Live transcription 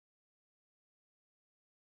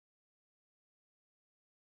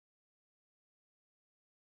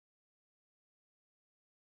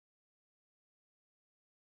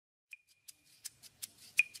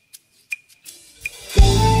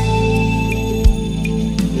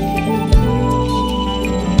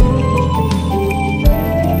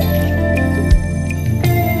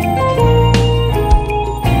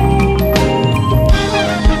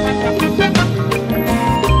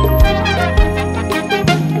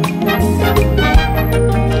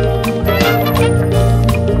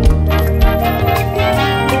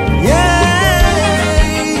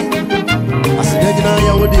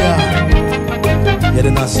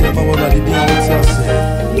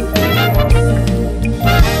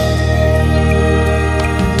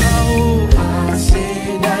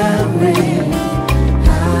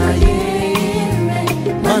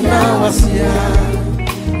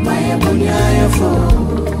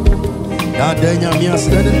Yes,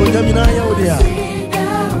 then it will be now.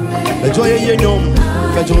 The joy of your young,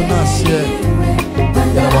 the Jonas here.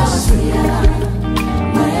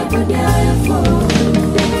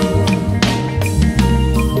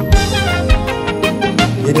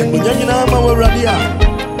 You didn't put your name on radio.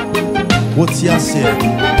 What's your say?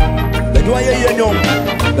 The joy of your young,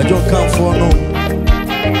 the joy come for no.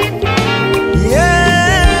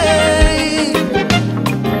 Yeah,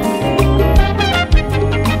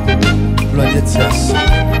 blood it's yes.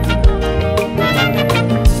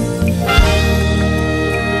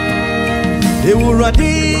 They will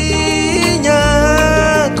radinya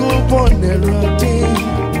kupone rati.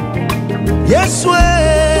 Yes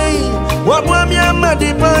way. Wabwami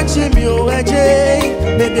amadi panchi miueje.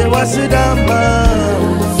 Mede wasidama.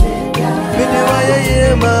 Mede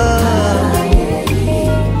wayeyema.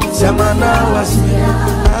 Samana wasia.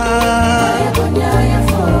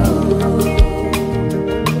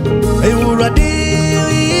 They will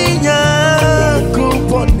radinya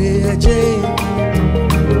kupone eje.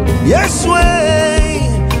 Yes way,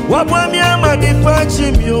 wabwami amadi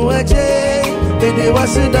panchi miueje. Mede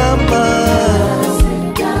wasidama,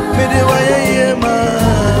 mede wayeyema.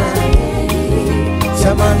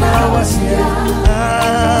 Samana wasia.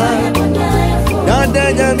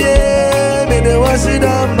 Nanda nyamye, mede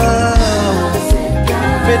wasidama,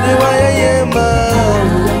 mede wayeyema.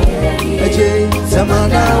 Eje,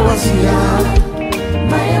 samana wasia.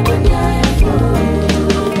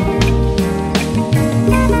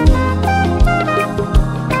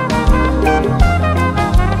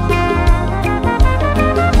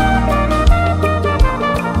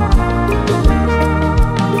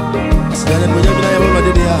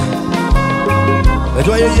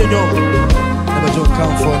 Do you know? Never just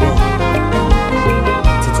count for no.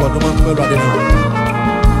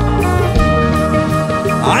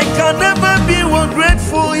 I can never be one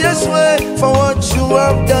grateful, yes way, for what you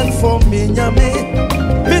have done for me, nyame.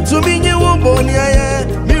 Me to me you won't ya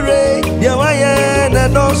me re, ya waya na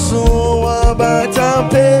no so about a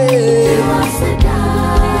pay.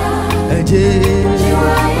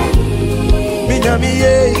 Me nyame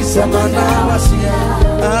ye samana wasia.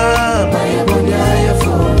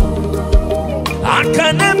 I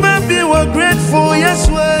can never be one grateful, yes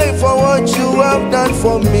way, for what you have done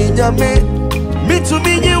for me, nyame. Me to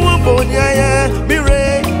me you won't ya me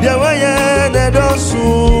re, ya waya na do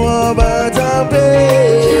so about a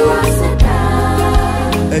pay.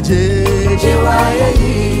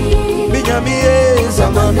 Me nyame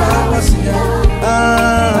samana wasia.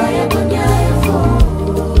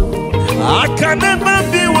 I can never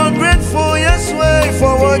be one grateful, yes way,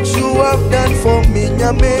 for what you have done for me,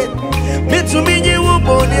 nyame. Me to me you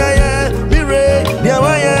won't ya me re, ya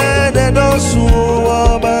waya na do so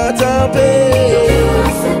about a pay.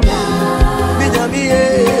 Me nyame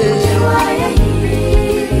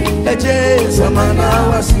eje samana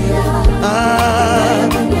wasia.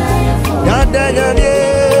 Yanda nyame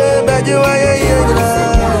beje waya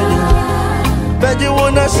beje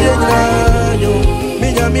wona shenya.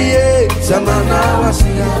 Minyamiye samana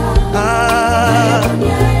wasia.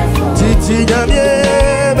 Titi nyamye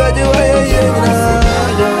beje waye na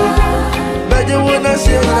beje wona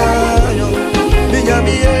shenya.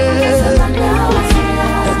 Minyamiye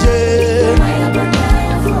eje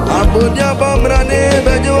abonya bamrane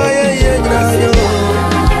beje waye na.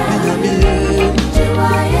 Minyamiye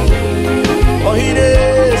ohine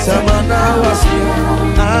samana wasia.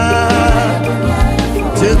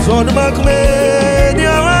 Tetron makme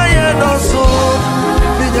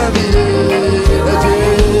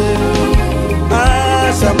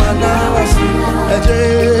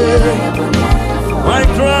my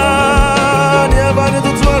crown, never need to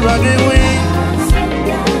run away.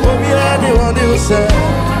 Oh, me, anyone who said,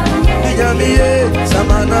 Yami,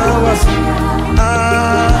 Samana was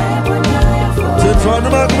to turn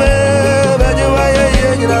back where you are,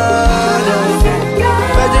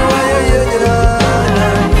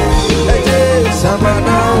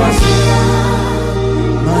 Samana was.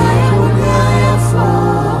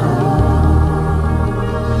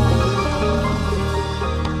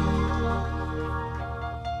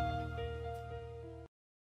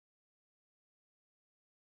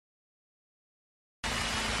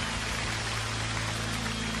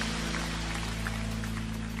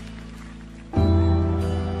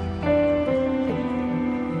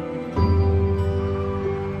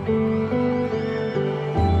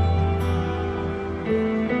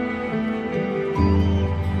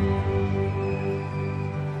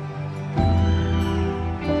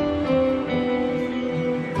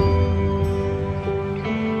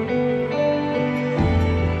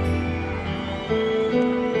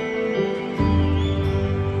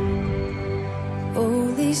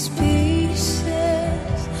 these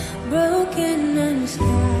pieces, broken and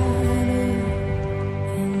scattered,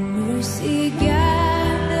 and mercy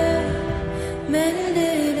gathered,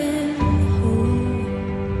 mended and whole,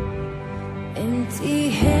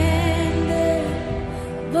 empty-handed,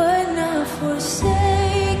 but not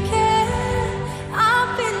forsaken.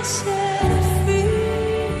 I've been set free.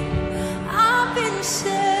 I've been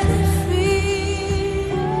set free.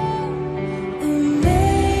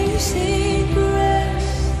 Amazing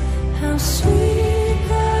grace, how sweet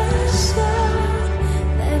the sound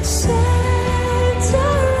that set a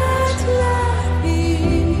wretch like me.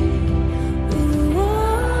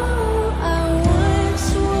 Oh, I once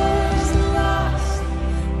was lost,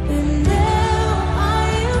 but now I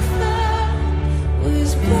am found.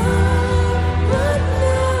 Was blind, but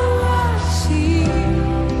now I see.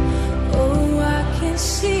 Oh, I can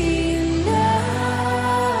see now.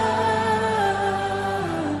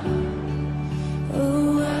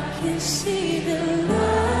 Oh, I can see the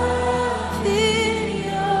love in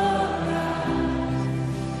your eyes.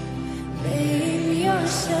 Laying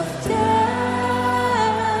yourself down.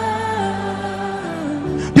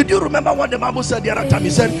 Did you remember what the Bible said the other time? He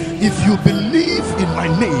said, if you believe in my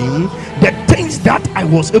name, the things that I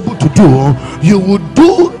was able to do, you would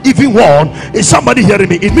do even more. Is somebody hearing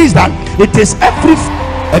me? It means that it is every.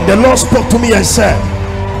 And the Lord spoke to me and said,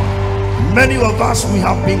 many of us, we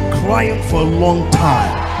have been crying for a long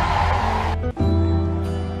time.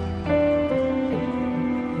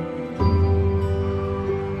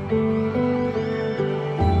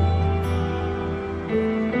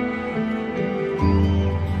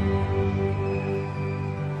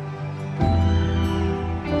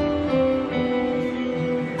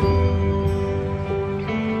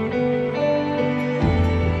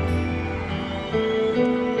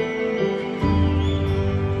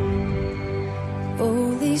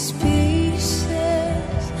 All these pieces,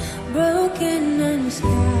 broken and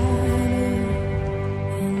scattered,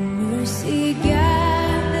 and mercy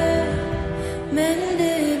gathered,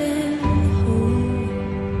 mended and whole,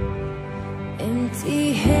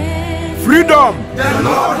 empty-handed. Freedom! The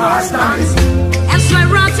Lord has done it.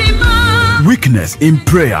 Weakness in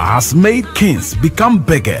prayer has made kings become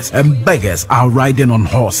beggars, and beggars are riding on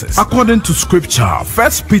horses. According to scripture,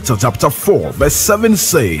 1 Peter chapter 4 verse 7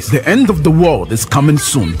 says, the end of the world is coming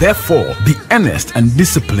soon. Therefore, be earnest and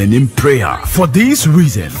disciplined in prayer. For this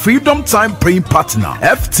reason, Freedom Time Praying Partner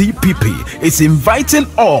FTPP is inviting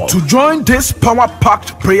all to join this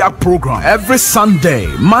power-packed prayer program every Sunday,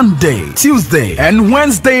 Monday, Tuesday, and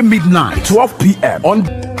Wednesday midnight, 12 p.m. on.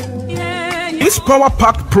 This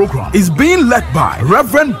power-packed program is being led by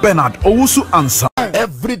Reverend Bernard Owusu Ansah.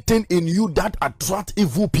 Everything in you that attract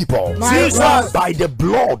evil people, by the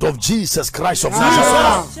blood of Jesus Christ of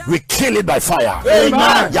Nazareth, we kill it by fire.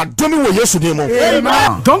 Amen.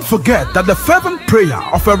 Amen. Don't forget that the fervent prayer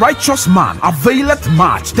of a righteous man availeth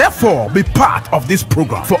much. Therefore, be part of this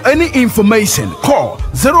program. For any information, call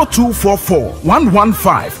 0244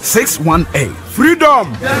 115 618.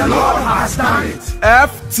 Freedom! The Lord has done it.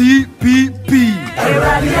 FTPP.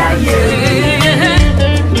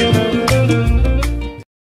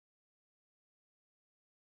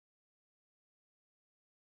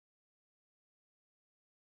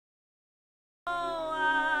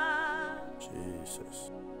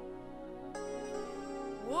 Jesus.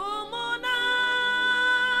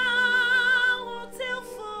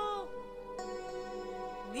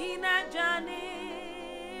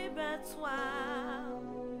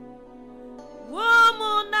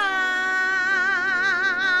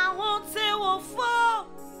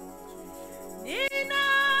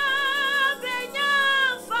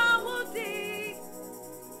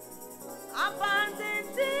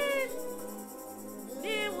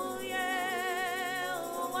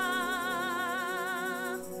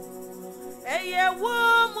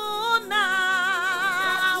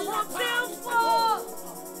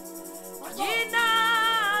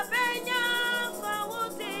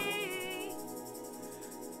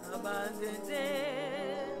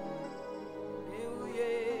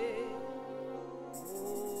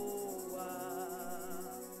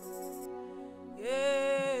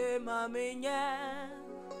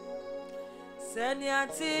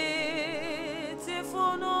 Senyati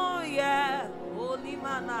tifuno ya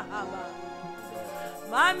olimana haba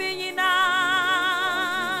mami nyina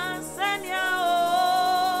senya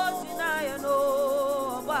o tinaya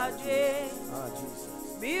no baje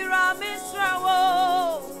mira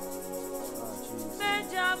misrawo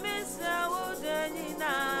meja misrawo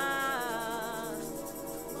denina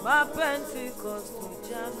ma Pentecost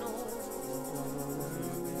jano.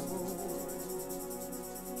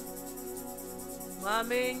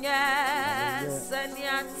 Maminya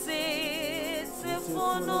sanyati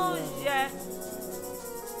tifunuje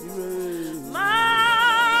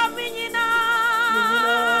Maminya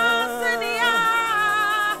sanya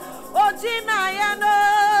ojina yano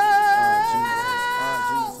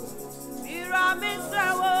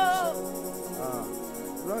Miramisawo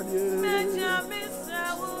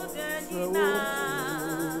Mejamisawo denina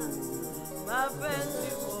Mabenti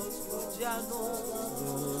Jano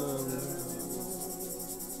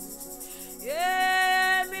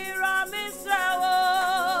Yeah, Miramisawo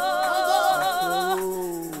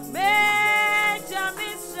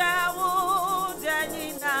Mejamisawo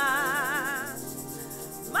denina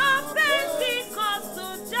Mabenti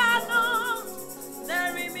Jano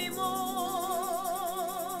Nerimimo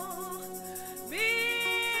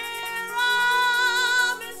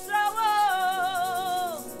Miramisawo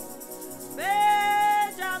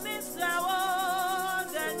Mejamisawo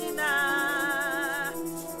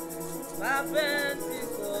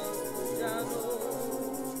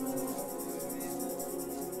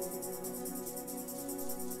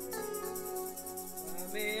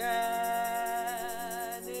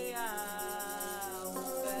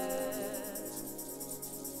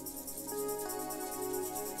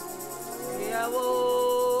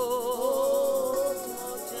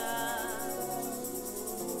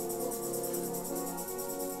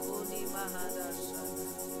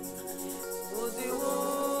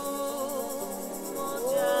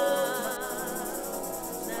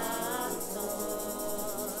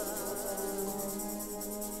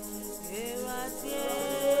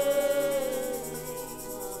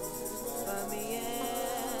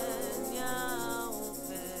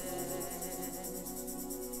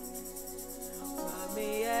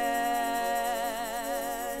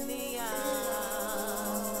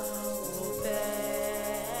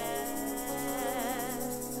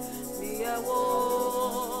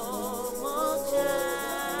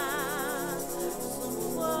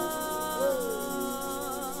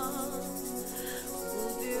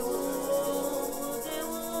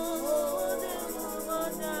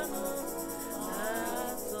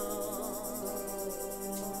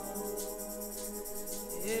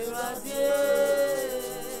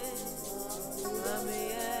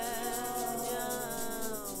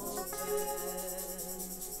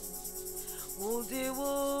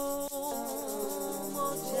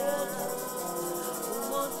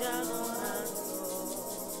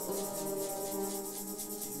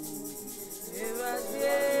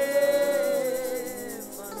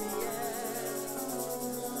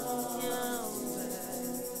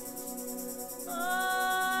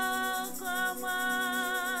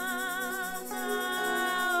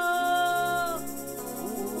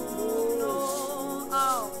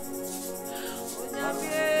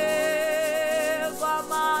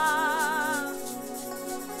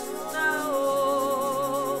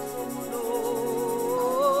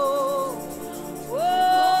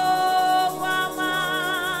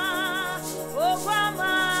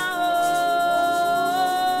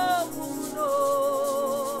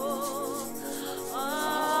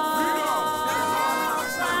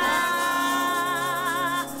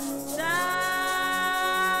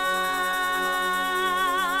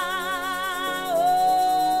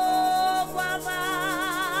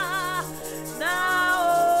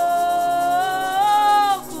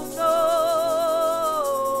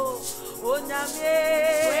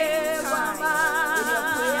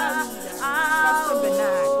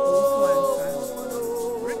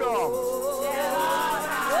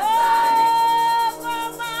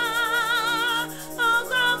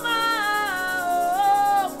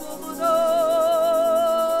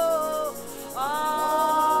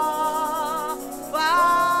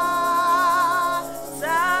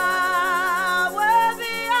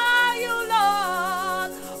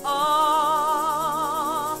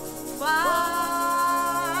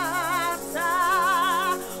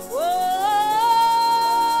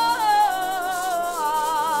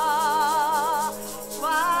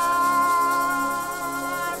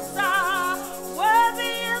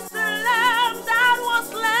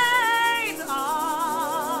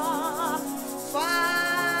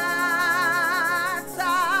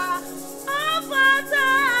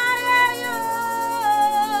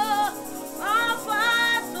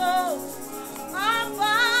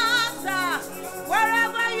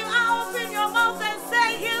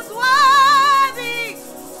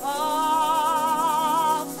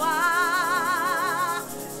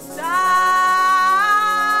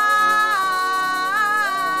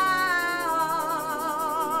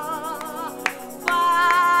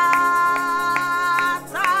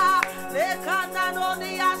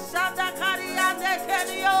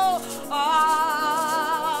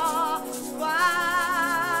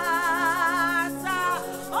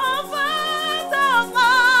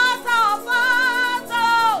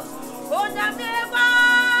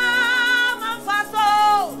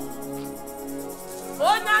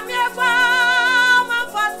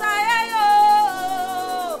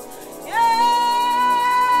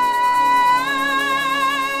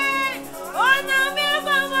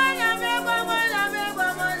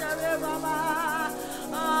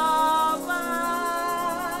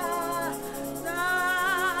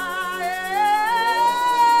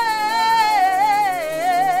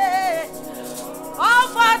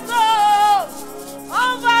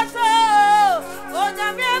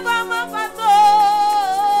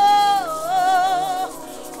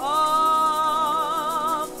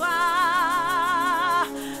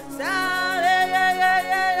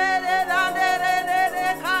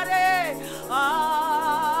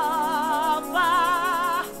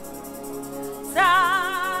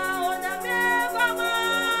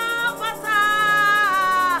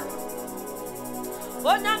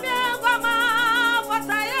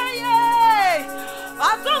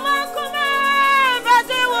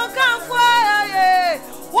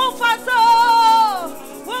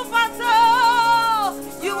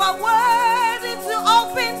You are worthy to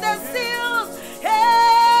open the seals.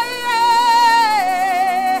 Hey,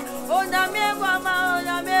 oh, Namie Guama,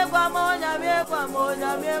 Namie Guama, Namie Guama,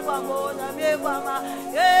 Namie Guama, Namie Guama.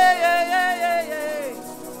 Hey.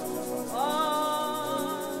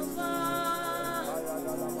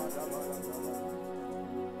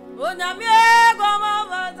 Oh, Namie Guama,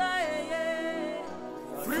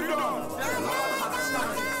 freedom.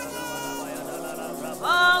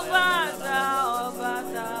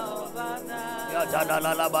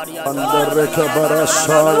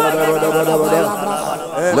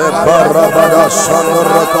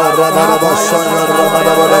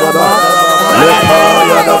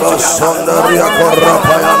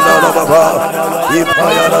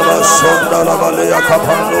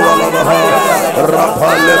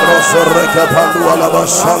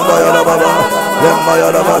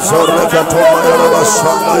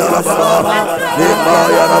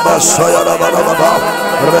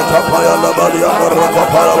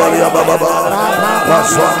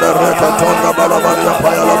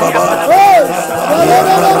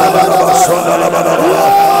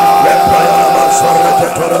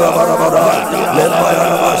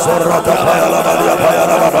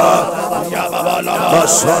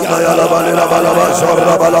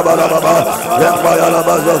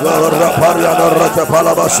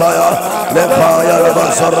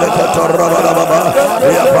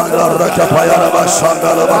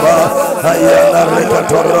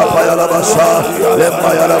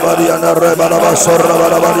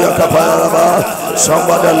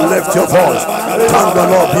 Somebody lift your voice. Thank the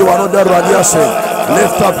Lord. You are not there, Radiasi.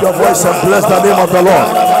 Lift up your voice and bless the name of the Lord.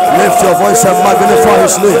 Lift your voice and magnify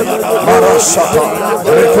his name. Marashata.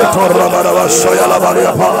 Reketora Baraba Soyala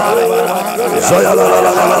Bariapa. Soyala la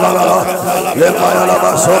la la la la la. Lepayala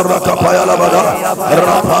Basorra Kapayala Bada.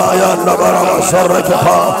 Rapaya Nabaraba Sorra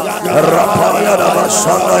Kapa. Rapaya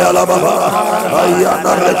Nabasanda Yala Baba.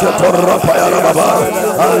 Ayana Reketora Payala Baba.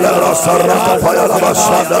 Alera Sarra Kapayala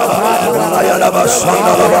Basanda. Ayala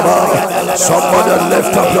Basanda Baba. Somebody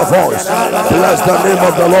lift up your voice. Bless the name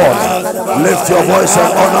of the Lord. Lift your voice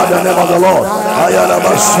and honor the name of the Lord. Ayala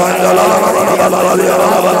Basanda la la la la la la la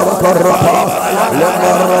la la la Korapa.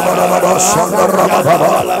 Lemara Baba Sanda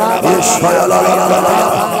Rababa. Ishaya la la la la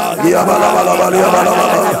la. Yabala bala bala yabala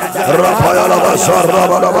bala. Rapaya la basara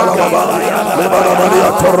bala bala bala. Lebala bala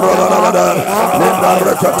torra bala bala.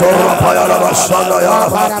 Lebara torra paya la basanda ya.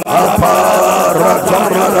 Apa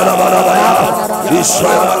ratorra bala bala bala.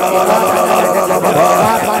 Ishaya la la la la la la bala.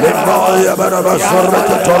 Lebaya bala basara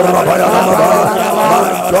torra paya la bala. My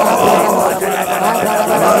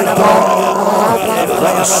God,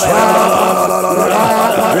 Ishaya la la la la la.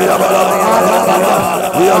 Yabala bala.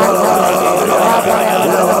 Yabala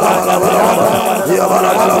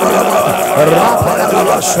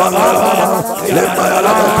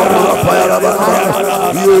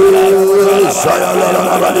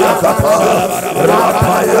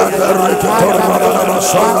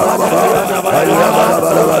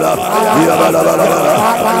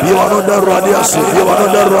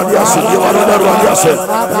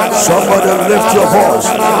somebody lift your voice.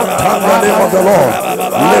 Thank the name of the Lord.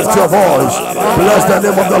 Lift your voice. Bless the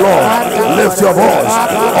name of the Lord. Lift your voice.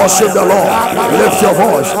 Worship the Lord. Lift your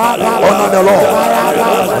voice. Honor the Lord.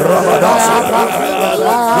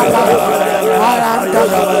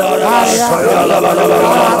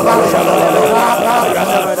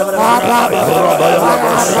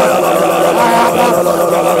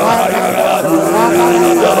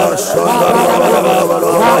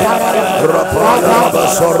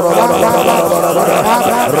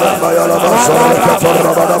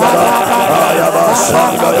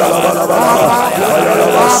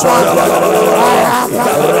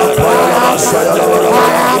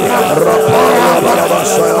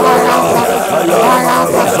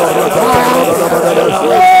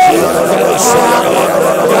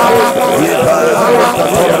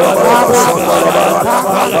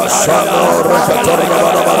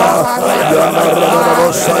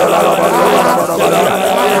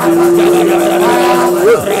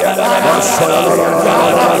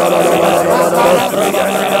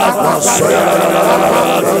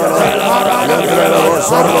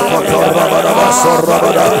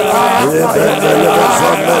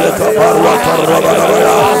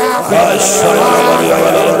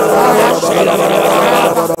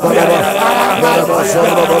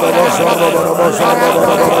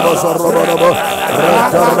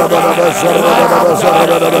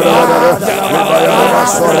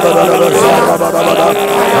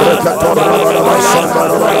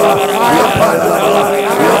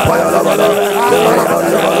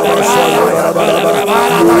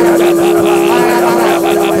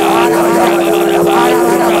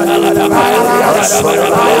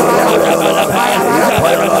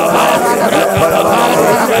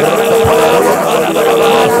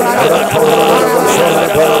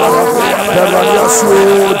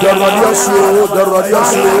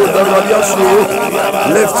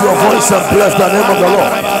 Lift your voice and bless the name of the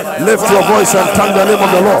Lord. Lift your voice and thank the name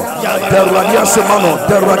of the Lord.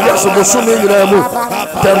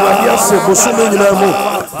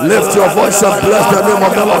 Lift your voice and bless the name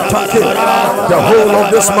of the Lord. Thank him. The whole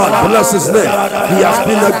of this man, bless his name. He has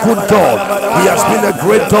been a good God. He has been a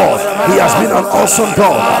great God. He has been an awesome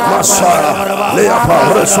God.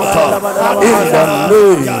 In the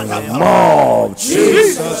name of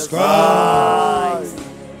Jesus Christ.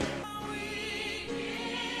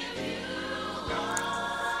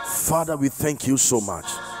 Father, we thank you so much.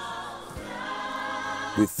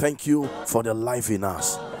 We thank you for the life in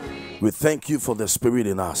us. We thank you for the spirit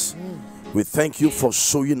in us. We thank you for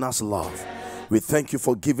showing us love. We thank you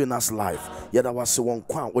for giving us life. Yada was one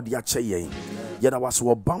quan with your chain. Yada was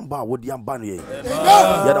bamba with your bunny.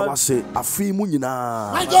 Yada was a free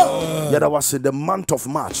munina. Yada was the month of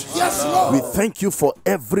March. We thank you for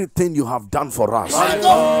everything you have done for us.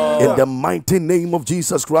 In the mighty name of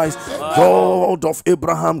Jesus Christ, God of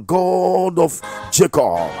Abraham, God of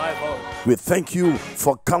Jacob. We thank you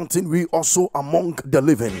for counting we also among the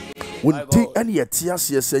living. Unti any atias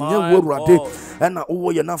yes and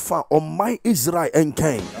on my Israel and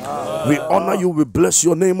King. We honor you, we bless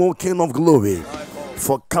your name, O King of glory,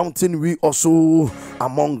 for counting we also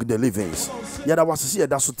among the livings. Yada was here,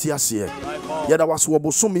 that's what Yada was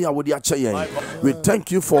Wabosumia with your. We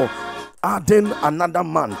thank you for adding another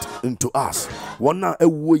month into us. One a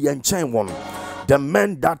way and chain one. The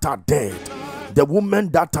men that are dead, the women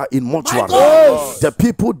that are in mortuary, the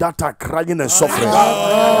people that are crying and suffering,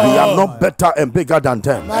 we are not better and bigger than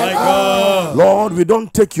them. Lord, we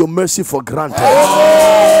don't take your mercy for granted.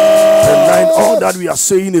 Tonight, all that we are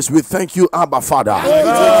saying is we thank you, Abba Father.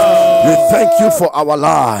 We thank you for our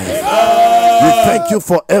life. We thank you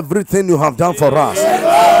for everything you have done for us.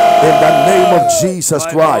 In the name of Jesus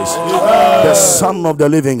Christ, the Son of the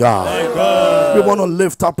living God. We want to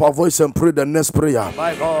lift up our voice and pray the next prayer.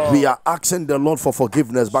 We are asking the Lord for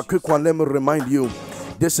forgiveness. But quick one, let me remind you,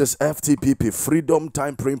 this is Ftpp, Freedom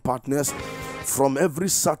Time Praying Partners. From every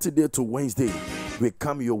Saturday to Wednesday, we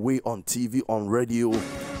come your way on TV, on radio,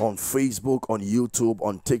 on Facebook, on YouTube,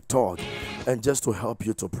 on TikTok, and just to help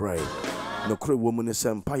you to pray. No cray woman is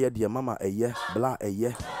empire, dear mama, a year, blah, a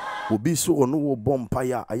year. Will be so no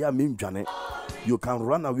bompire. I am in Janet. You can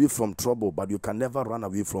run away from trouble, but you can never run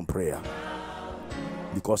away from prayer.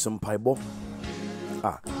 Because in Bible,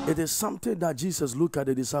 it is something that Jesus looked at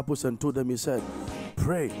the disciples and told them, he said,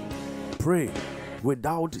 pray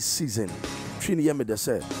without ceasing. Trini yeme de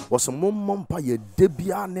say, was a mompa ye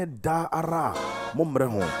debiane da ara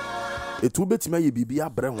momreho. It will be to me bibia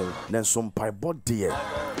breho, then some Bible dear,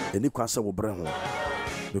 and you can say breho.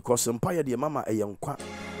 Because empire the mama a young qua,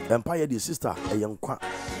 empire the sister a young qua,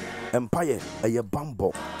 empire a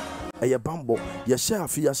bambo, ye share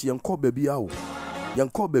fias young co baby out. Young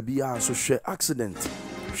call baby so share accident.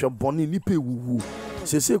 Share bonny nipe woo.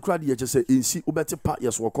 Say crowd ye just say in see ubeti part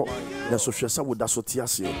yes woko. Then so share with that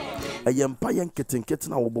sotiasi. A young payan kitten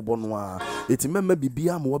obobonwa. It remember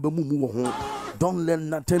bibia muabemumu home. Don't learn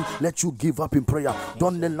nothing, let you give up in prayer.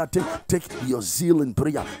 Don't learn nothing, take your zeal in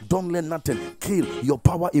prayer. Don't learn nothing, kill your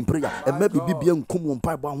power in prayer. And maybe be young come on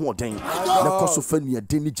pipe one thing. Na koso feni a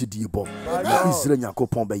deni jidibo. Na Israel nyako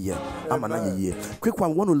pombe ye. Amana ye. Quick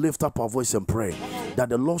one, want to lift up our voice and pray that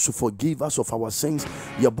the Lord should forgive us of our sins.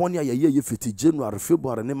 Your bonia ye 50 January,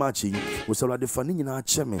 February, and March. We shall have the fanning in our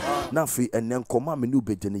chemi. Nafi and then command me new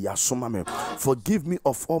bed in the yasomame. Forgive me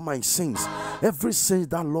of all my sins. Every sin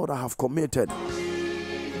that Lord I have committed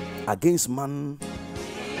against man,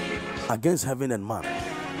 against heaven and man,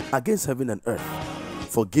 against heaven and earth.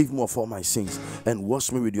 Forgive me of all my sins and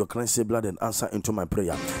wash me with your cleansing blood and answer into my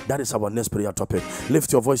prayer. That is our next prayer topic.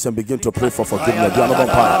 Lift your voice and begin to pray for forgiveness.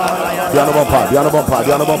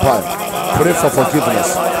 Pray for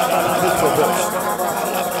forgiveness.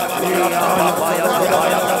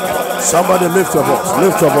 Somebody lift your voice.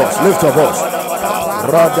 Lift your voice. Lift your voice.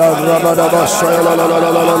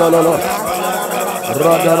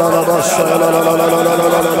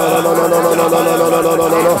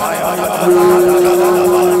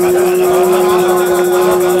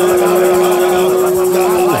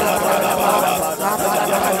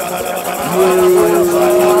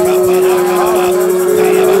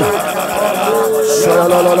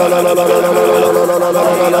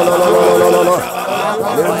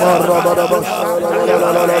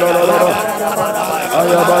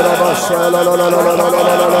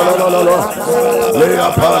 Lea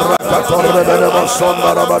parra catorre bene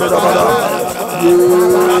sonda la barida bada.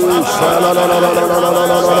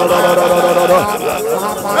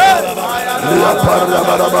 Lea parra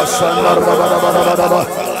bada sandar bada.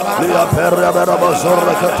 Lea perra bada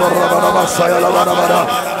zorra catorra bada saya la bada.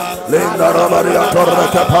 Linda rabaria torre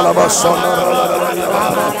capala sonda.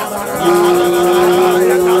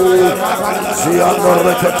 Ziando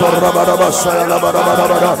recatorra bada saya la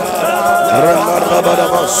bada.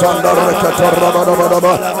 Rabba Sanda Rekatorra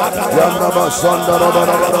Bada Yanaba Sanda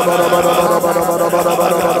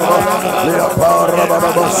Leapara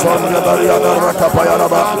Bada Sonda Bariana Rakapayana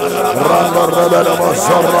Randa Rebelaba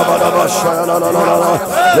Sorra Bada Shayala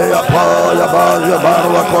Leapaya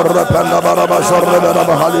Barwa Korra Panda Baraba Sorra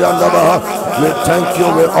Halianda. We thank you,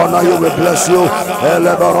 we honor you, we bless you.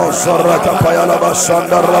 Elebaro Sorra Kapayana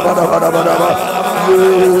Sanda Rabada Bada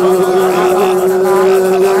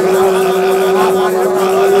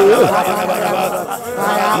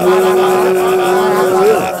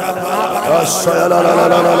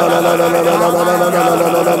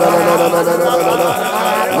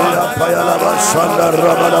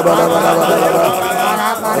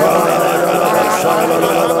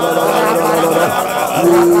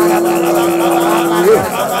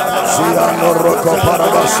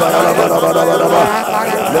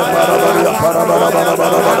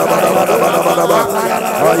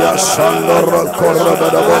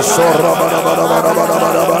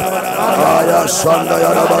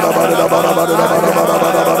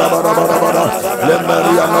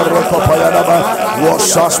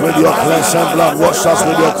wash us with your cleansing blood. Wash us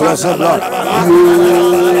with your cleansing blood.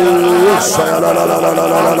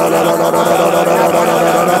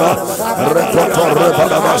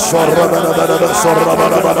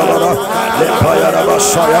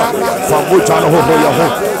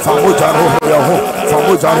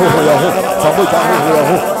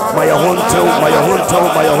 Maya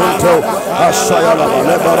honto, Ashayala,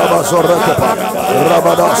 Lebaraba Zorrekepa,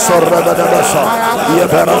 Rabada Sorrebedabasa,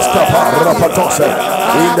 Yeberoskapa, Rapatose,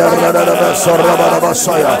 in the Redaba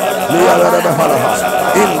Sorrabadabasaya,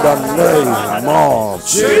 in the name of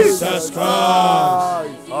Jesus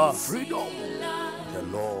Christ. Freedom, the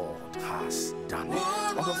Lord has done it.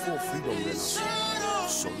 Other for freedom,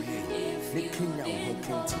 so making your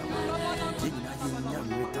walking time.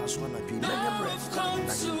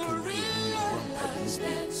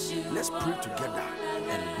 Let's pray together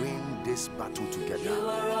and win this battle together.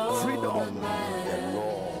 Freedom, the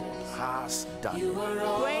Lord has done it.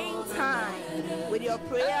 Praying time with your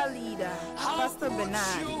prayer leader, Pastor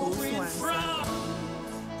Bernard.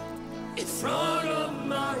 In front of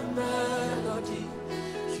my melody.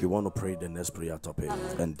 You want to pray the next prayer topic,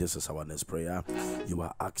 and this is our next prayer. You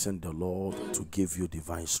are asking the Lord to give you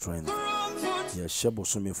divine strength. Yes, Shebo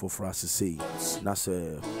Sumi for us to say,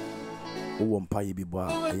 Nasa.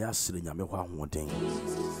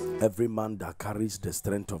 Every man that carries the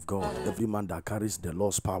strength of God, every man that carries the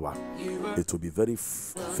Lord's power, it will be very,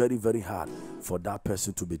 very, very hard for that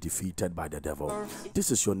person to be defeated by the devil. This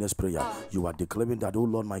is your next prayer. You are declaring that, oh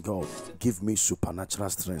Lord my God, give me supernatural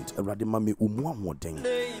strength.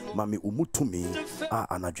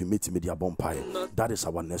 That is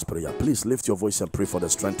our next prayer. Please lift your voice and pray for the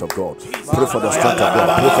strength of God. Pray for the strength of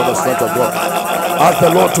God. Pray for the strength of God. Ask the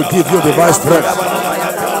Lord to give you divine strength.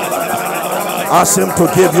 Ask him to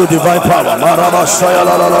give you divine power.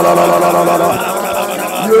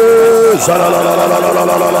 Yes.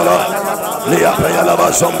 Lia payala ba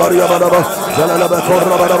sombaria baraba jalala ba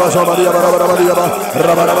korra baraba sombaria baraba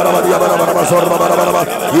rabara baraba sorra baraba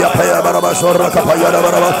ia paya baraba sorra kapaya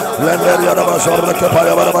baraba lenderia baraba sorra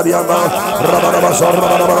kapaya baraba diamba rabara sorra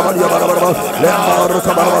baraba baraba lemar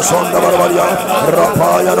kapaya sonda baraba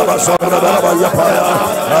rapaya baraba sorra baraba ia paya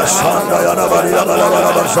asanda ya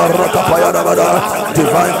baraba sorra kapaya baraba.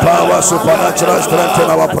 Divine power, supernatural strength in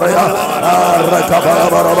our prayer. Rakabara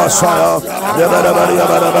baraba saya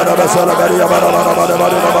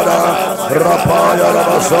Rapaya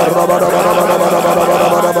Rabasara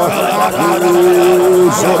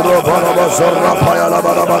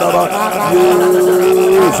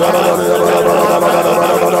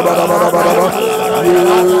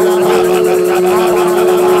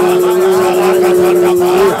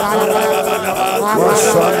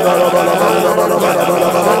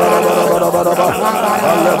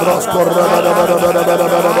Lebros corre bada bada bada bada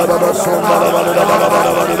bada bada bada somba bada bada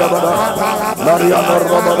bada bada bada Maria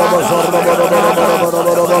norra bada bada zorra bada bada bada bada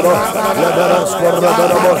bada bada Lebros corre bada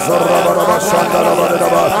bada zorra bada bada sanda bada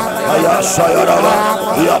bada Aya saya bada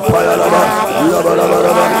ya paya bada ya bada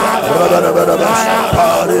bada bada bada bada bada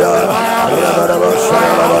Paria ya bada bada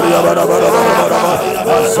saya bada ya bada bada bada bada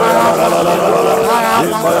saya bada bada bada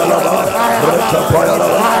Imaya bada reka paya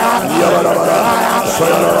bada ya bada bada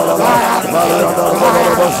saya bada Maria norra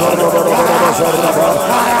bada zorra bada bada zorra bada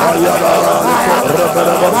Aya bada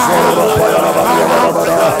bada bada zorra paya bada ya bada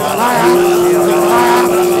bada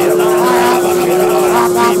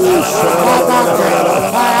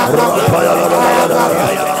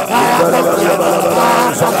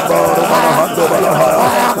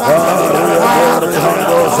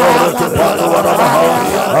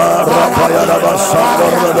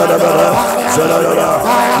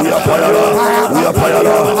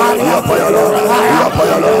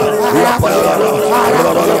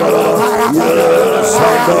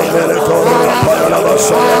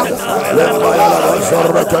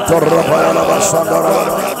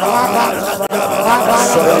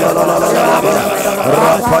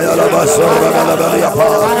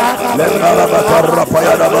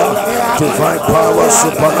Divine power,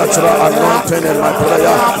 supernatural anointing in my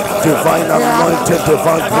prayer. Divine anointing,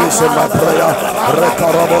 divine grace in my prayer.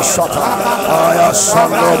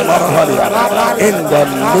 In the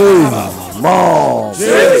name of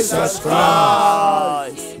Jesus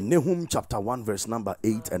Christ. Nahum chapter 1 verse number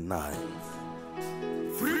 8 and 9.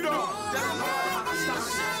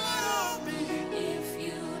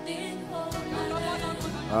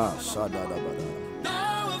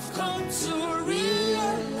 Now I've come to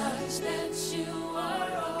realize that you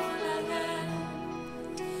are all I have.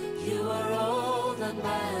 You are all that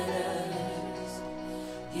matters.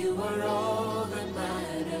 You are all that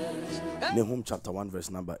matters. Nahum chapter 1 verse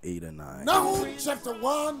number 8 and 9. Nahum chapter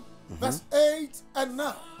 1 verse 8 and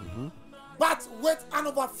 9. But with an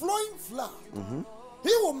overflowing flood,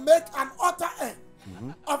 he will make an utter end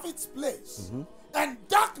of its place. And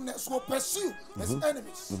darkness will pursue his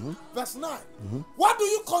enemies. Verse 9. What do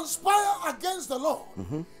you conspire against the Lord?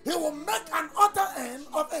 He will make an utter end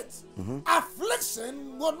of it.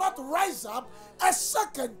 Affliction will not rise up a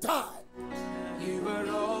second time. You are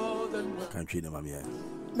all that Can't read them, I'm here.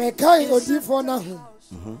 Mekai odifo na hu.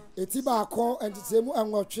 Eti ba ko entitemu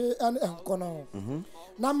enwotwe an enkono.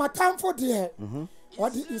 Na matamfo de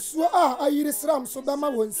Wadi isuo a ayiri sram so bema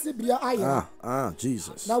won sibria aye.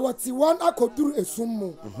 Jesus. Na wati won akoduru esum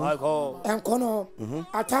mu. Enkono.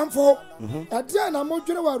 Atamfo. Ade na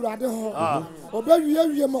modwere wa Awurade ho. Obawie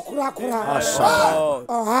wie mokora kora.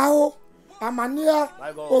 Ohawo. Amania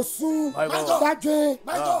osu dadwe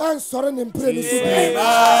ensore ne mpre ni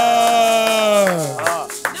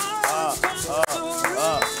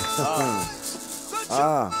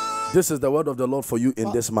This is the word of the Lord for you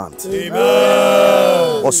in this month.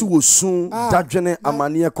 Amen. Osu osu dadwe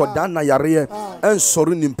amania kodana yare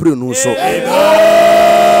ensore ne mpre no so.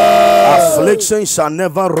 Affliction shall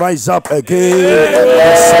never rise up again.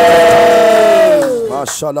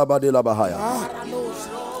 Mashallah badila bahaya.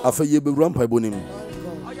 After you be run by bonim,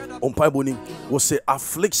 will say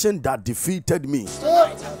affliction that defeated me.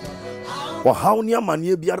 Or how near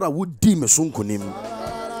mania biara would deem a sunkunim.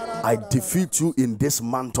 I defeat you in this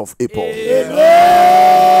month of April.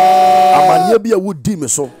 Amania bia would deem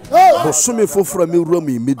so. But so me for from me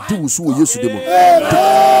romi me do so yesterday.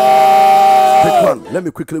 Let me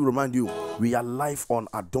quickly remind you, we are live on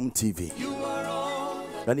Adom TV.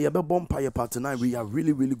 And we are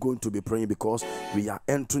really going to be praying because we are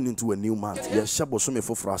entering into a new month. Yes, Shabosume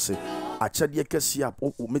for Frase. I check the Kessia,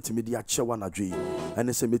 Metimedia Chewana Dre, and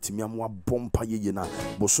they say Metimiamwa Bompa Yena,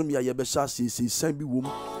 Bosumia Yabesha, Sambi Wum,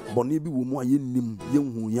 Bonibi Wumu, Yin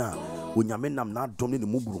Huya, Unyamenam not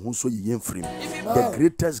dominant the Mubu, so yen free. The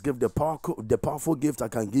greatest gift, the powerful gift I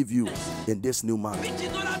can give you in this new month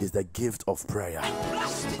is the gift of prayer.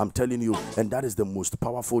 I'm telling you, and that is the most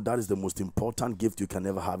powerful, that is the most important gift you can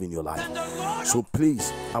ever have in your life. So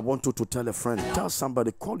please, I want you to tell a friend, tell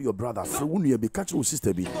somebody, call your brother, be catch your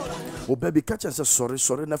sister be. Oh baby, catch and say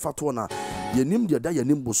sorry, never to na. Ye nim dia da ye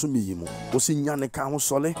nim bosumi yimu. Bosi nyane ka ho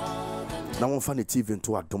sole. Na won fa ne TV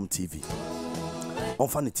into Adom TV. On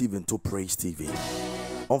fa ne TV into Praise TV.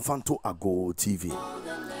 On fa to Ago TV.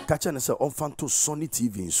 Catch and say on fa to Sony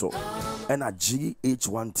TV so. And a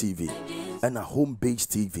GH1 TV. And a home based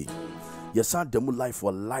TV. Yes, I demo life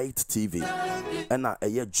for Light TV. And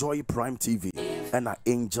a Joy Prime TV. And a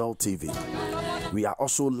Angel TV. We are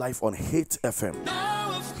also live on Hate FM.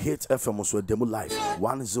 Hate FM also demo live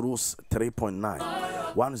 103.9.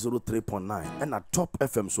 103.9. And a Top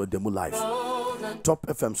FM so demo live. Top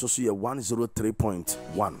FM so see 103.1,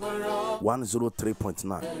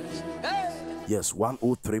 103.9. Yes,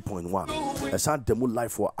 103.1. As I demo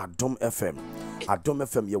live for Adom FM. Adom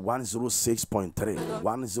FM ye 106.3,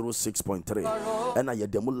 106.3. And I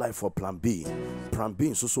demo live for Plan B. Plan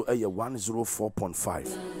B so a 104.5,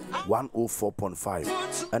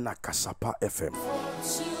 104.5. And a Kasapa FM.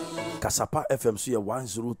 Kasapa FM so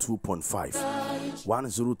 102.5,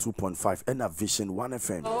 102.5. And a Vision 1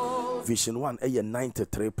 FM. Vision 1 a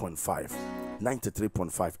 93.5,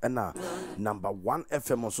 93.5. And a number 1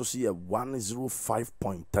 FM also see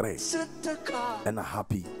 105.3. And a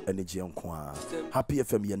Happy Energy on Happy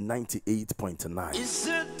FM ye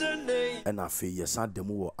 98.9. And a fe yes and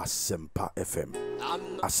demo Asempa FM.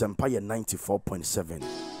 Asempa ye 94.7.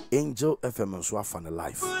 Angel FM and so fan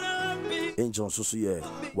life. Angel also see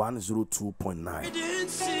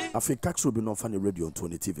 102.9. I feel Cax will be non funny radio on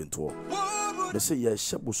 20 TV and tour. They say yeah,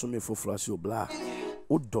 shabu so me for flash your blah.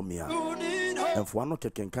 Odomia. And for one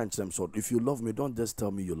can catch them so if you love me, don't just tell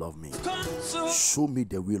me you love me. Show me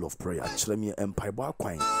the will of prayer. Tell me empire bar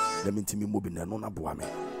quine. Let me tell me moving and on a boame.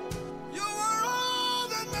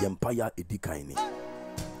 The empire edikaini.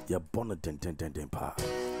 Your bonnet and power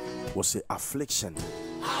was an affliction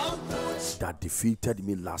that defeated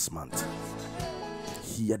me last month.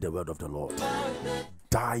 Hear the word of the Lord.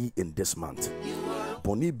 Die in this month.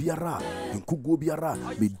 Boni biara, inkugo biara,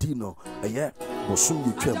 medino, aye, bosum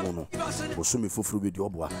di twemono, bosum fufru with your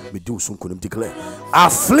me do some couldn't declare.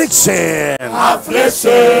 Affliction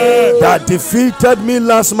that defeated me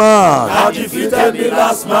last month.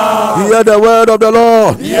 Hear the word of the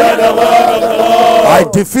Lord. I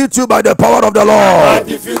defeat you by the power of the Lord.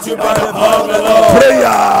 Prayer.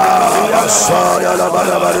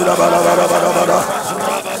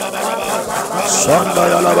 Shanda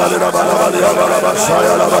ya la bala bala bala bala bala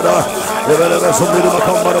shaya la bala evele ve somni ma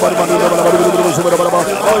kam bala bala bala bala bala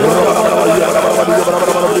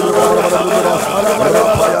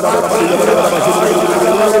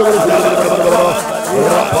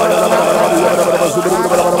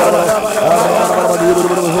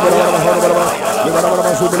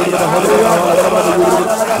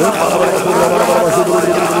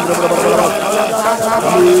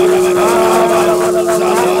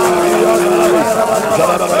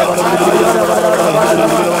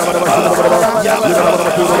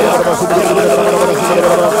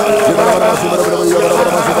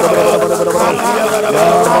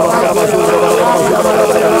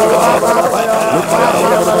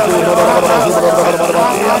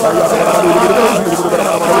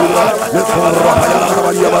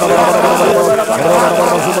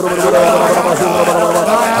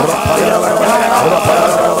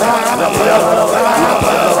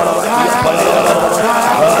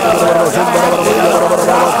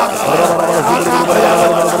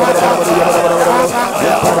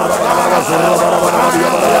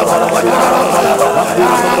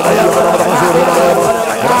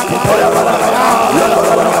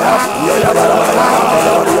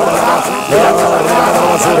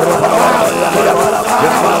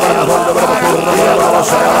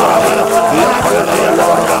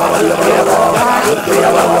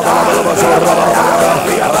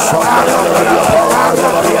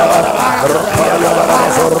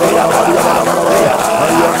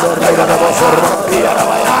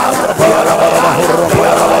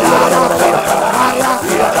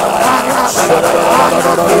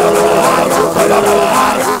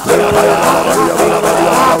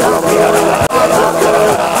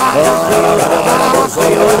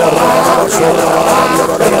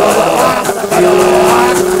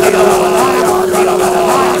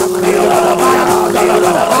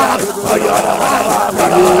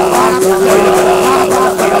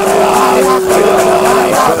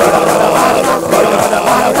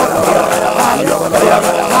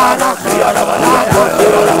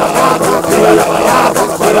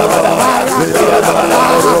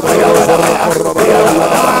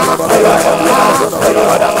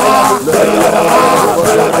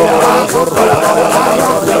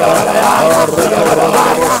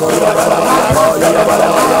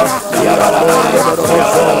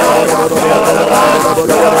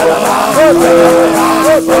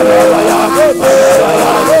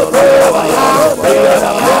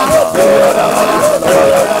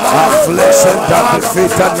Affliction that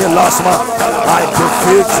defeated me last month, I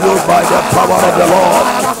defeat you by the power of the Lord.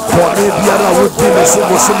 For me, Biara would be the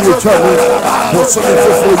same as you tell me. For some of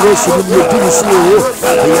you, you should be doing this.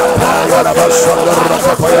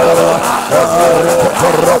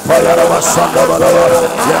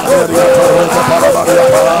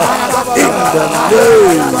 In the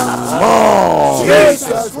name of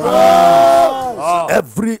Jesus.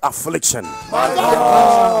 every affliction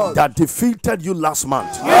that defeated you last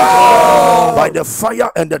month by the fire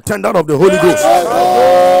and the tender of the Holy Ghost,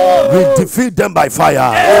 we defeat them by fire.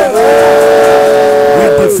 We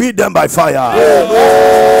defeat them by fire.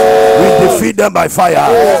 We defeat them by fire.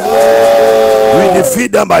 We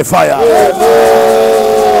defeat them by fire.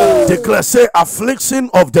 Declare, say, affliction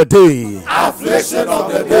of the day. Affliction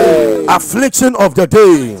of the day. Affliction of the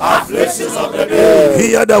day. Affliction of the day.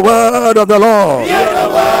 Hear the word of the Lord. Hear the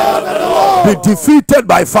word of the Lord. Be defeated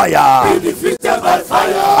by fire. Be defeated by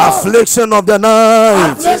fire. Affliction of the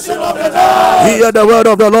night. Affliction of the night. Hear the word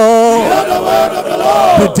of the Lord. Hear the word of the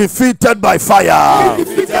Lord. Be defeated by fire. Be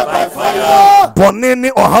defeated by fire. Bonini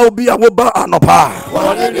or how be a woba anopa.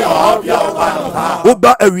 Bonini or how be a woba anopa.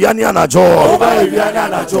 Uba Ariani anajo. Uba Ariani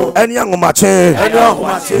anajo. Any young mache. Any young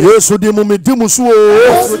mache. Yes, so the mumidimusu.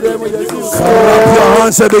 Clap your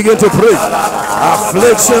hands and begin to pray.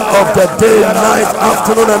 Affliction of the day, night,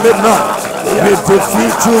 afternoon, and midnight. We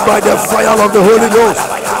defeat you by the fire of the Holy Ghost.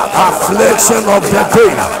 Affliction of the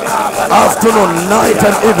day, afternoon, night,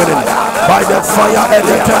 and evening, by the fire and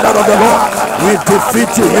the tender of the Lord. We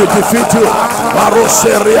defeat you. We defeat you.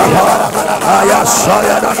 Maroseria,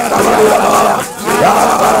 Ayashaya,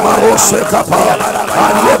 Marosekapa,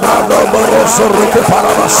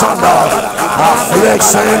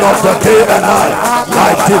 affliction of the day and night, I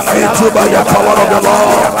defeat you by the power of the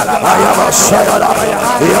Lord. I am a Shayada.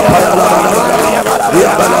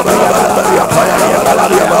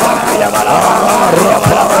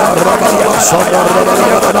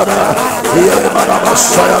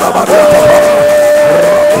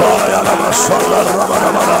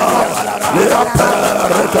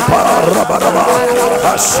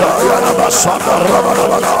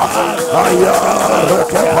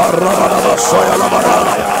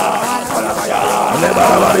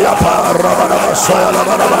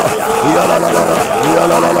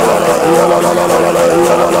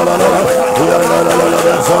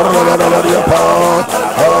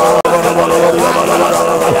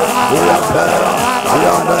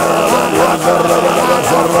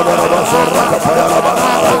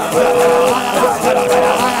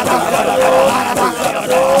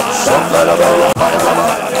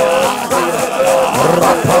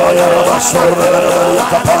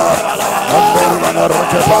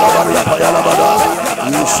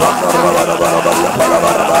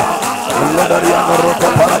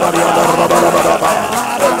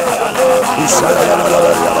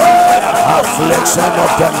 Affliction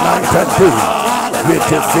of the night and day, we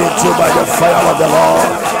defeat you by the fire of the Lord.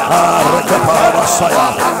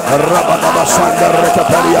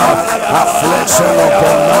 Affliction of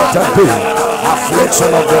the night and day,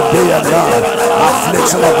 affliction of the day and night,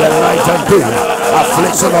 affliction of the night and day,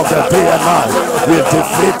 affliction of the day and night, we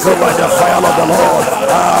defeat you by the fire of the Lord.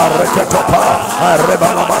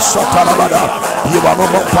 You are no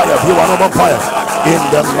more fire, you are no more fire. In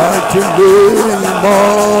the mighty name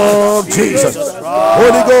of Jesus.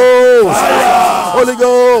 Holy Ghost, Holy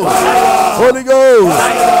Ghost, Holy Ghost.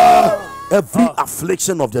 Every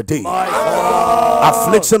affliction of the day,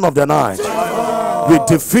 affliction of the night, we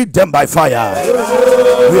defeat them by fire.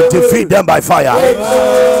 We defeat them by fire.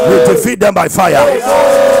 We defeat them by fire.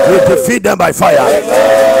 We defeat them by fire.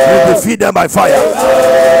 We defeat them by fire.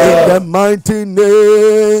 In the mighty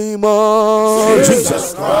name of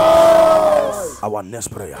Jesus. Our next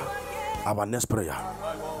prayer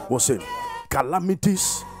was saying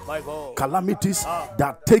calamities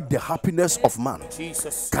that take the happiness of man.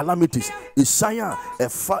 Calamities is saying a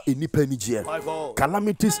far in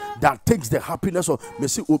calamities that takes the happiness of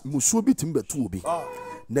Messi Musubi Timber Tubi.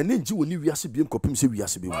 Nanji when you biem kopim se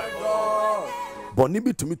wiase be.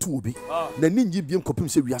 Bonibi to me to be. Nanji biem kopim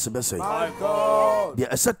se wiase be say. There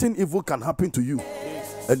a certain evil can happen to you.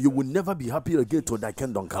 And you will never be happy again till thy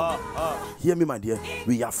kingdom come. Hear me, my dear.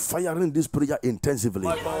 We are firing this prayer intensively.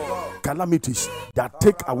 Calamities that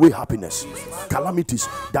take away happiness. Calamities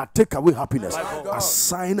that take away happiness. A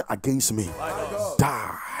sign against me.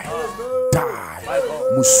 Die. Die.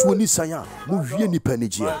 Musuni saya. Muwie ni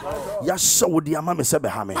penijie. Ya shawodi amame sebe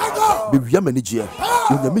hame. Biwie menijie.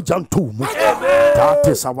 Unyami jantu mu. That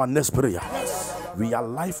is our next prayer. We are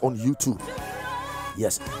live on YouTube.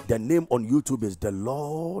 Yes, the name on YouTube is The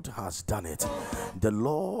Lord Has Done It. The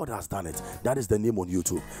Lord Has Done It. That is the name on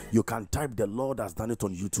YouTube. You can type The Lord Has Done It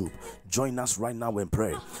on YouTube. Join us right now and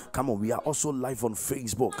pray. Come on, we are also live on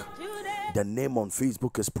Facebook. The name on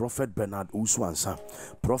Facebook is Prophet Bernard Uswansa.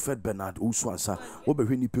 Prophet Bernard Uswansa.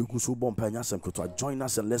 Join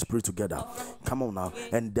us and let's pray together. Come on now.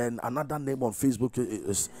 And then another name on Facebook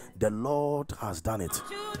is The Lord Has Done It.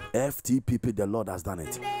 Ftpp, The Lord Has Done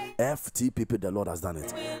It. Ftpp, The Lord Has Done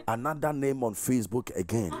It. Another name on Facebook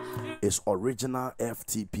again is Original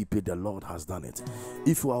Ftpp, The Lord Has Done It.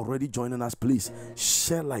 If you are already joining us, please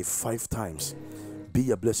share like 5 times.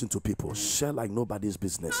 Be a blessing to people. Share like nobody's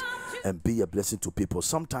business and be a blessing to people.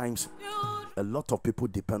 Sometimes a lot of people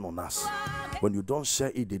depend on us. When you don't share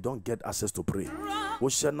it, they don't get access to pray.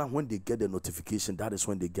 When they get the notification, that is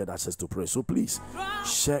when they get access to pray. So please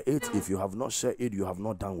share it. If you have not shared it, you have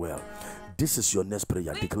not done well. This is your next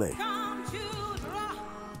prayer. Declare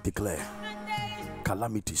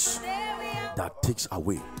calamities that takes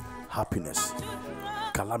away happiness.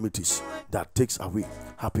 Calamities that takes away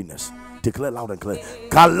happiness. Declare loud and clear.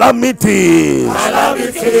 Calamities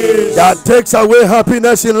that takes away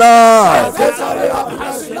happiness in life.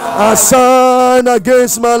 A sign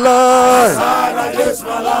against my life.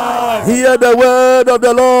 Hear the word of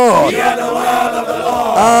the Lord.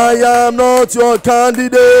 I am not your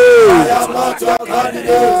candidate.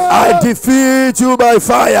 I defeat you by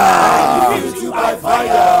fire.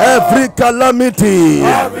 Every calamity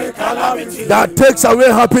that takes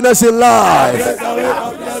away happiness in life.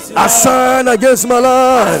 A sign against my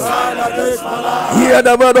life. Hear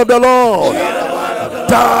the word of the Lord.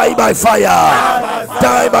 Die by fire.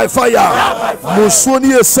 Die by fire.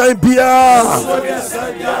 Musoni esambia.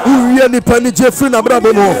 Uye ni pani Jeffrey na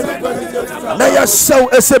brabomo. Na ya show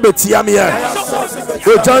esebeti amia.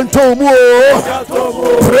 Ojanto mu.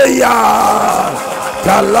 Prayer.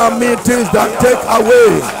 Calamities that take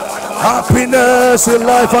away happiness in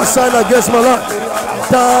life. A sign against my life.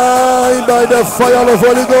 Die by the fire of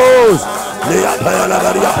Holy Ghost.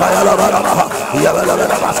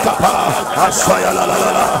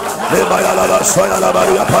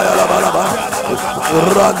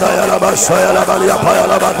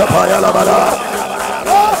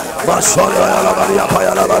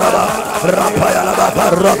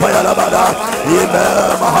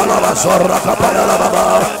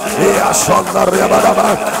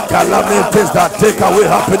 Calamities that take away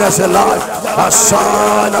happiness in life. A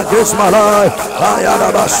sign against my life.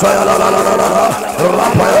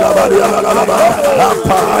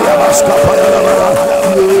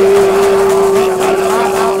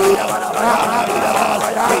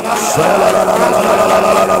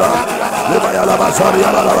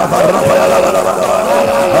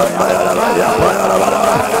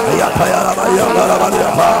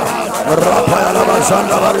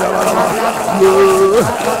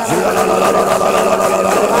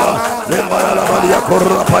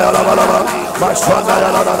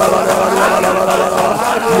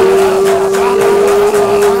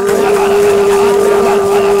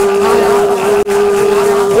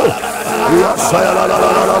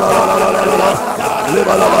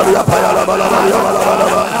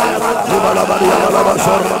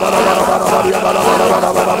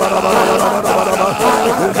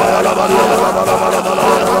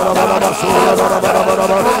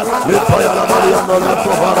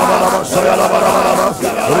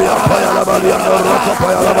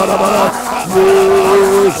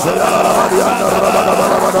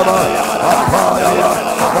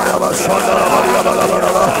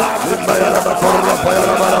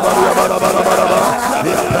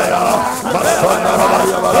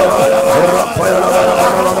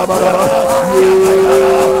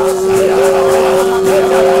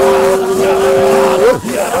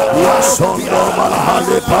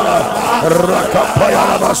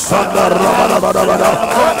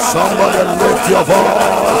 Somebody lift your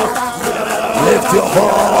voice. Lift your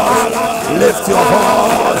voice. Lift your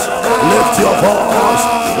voice. Lift your voice.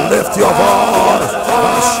 Lift your voice.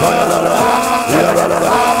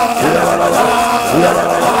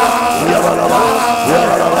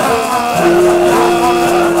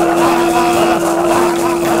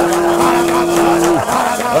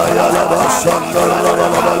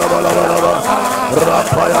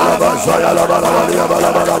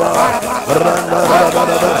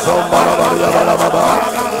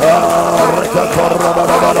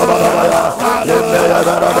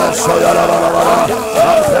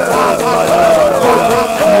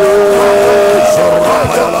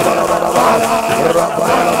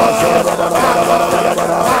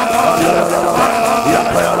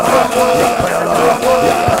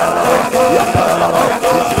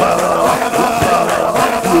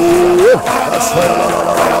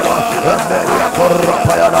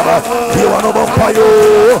 Rapayana, Iwano Bompayo,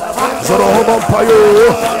 Zoro Bompayo,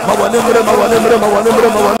 Mawanembre,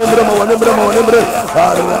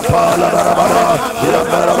 Rapala,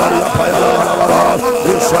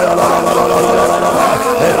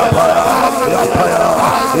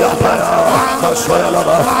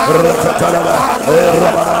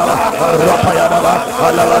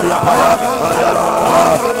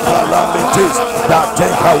 calamities that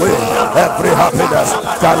take away every happiness,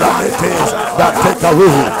 calamities that take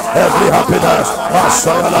away every happiness.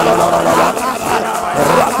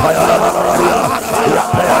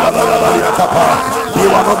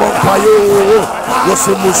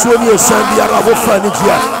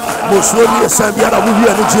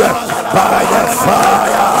 By the fire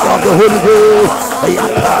of the Holy Ghost,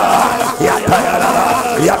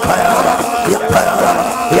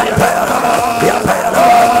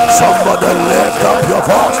 somebody lift up your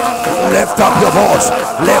voice, lift up your voice,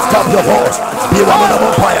 lift up your voice. Be one of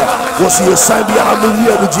the fire. Was you send the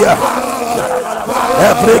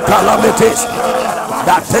every calamities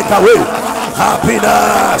that take away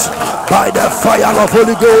happiness by the fire of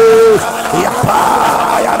Holy Ghost.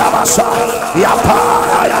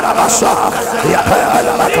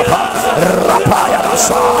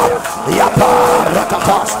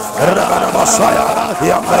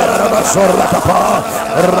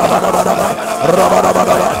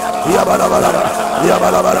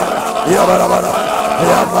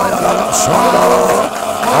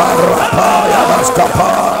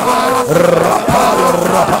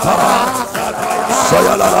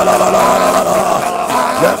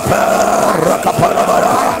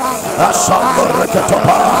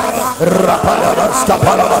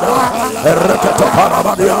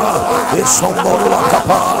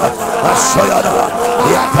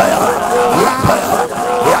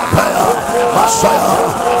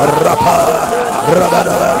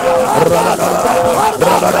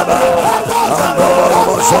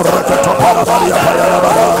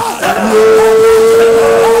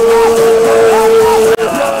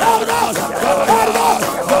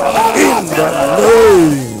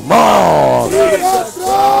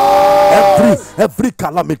 Every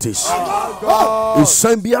calamities is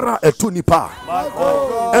Sambiara etunipa.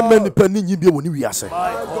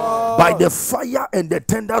 By the fire and the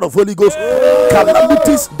tender of Holy Ghost,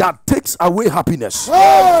 calamities that takes away happiness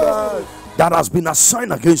that has been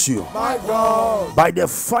assigned against you. By the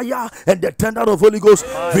fire and the tender of Holy Ghost,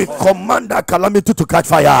 we command that calamity to catch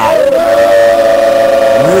fire.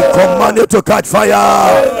 We command it to catch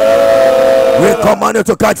fire. We command it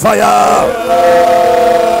to catch fire.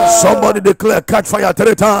 Somebody declare catch fire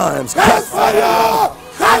 3 times. Catch fire!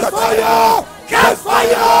 Catch fire! Catch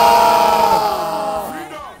fire!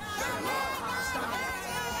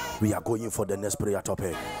 We are going for the next prayer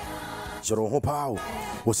topic.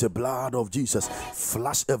 Was the blood of Jesus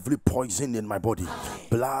flush every poison in my body.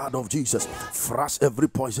 Blood of Jesus flush every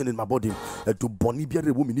poison in my body. To Bonibia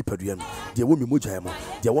the woman Nipadian, the woman Mujamo,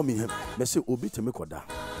 the woman Messi Obitamekoda.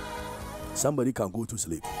 Somebody can go to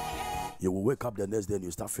sleep. You will wake up the next day and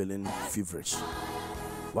you start feeling feverish.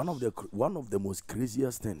 One of the most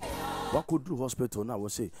craziest thing. What could do hospital now will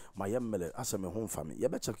say, my ML as I'm a home family. You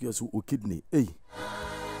better check your kidney. Hey.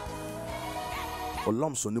 Or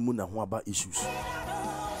lumps on the moon and about issues.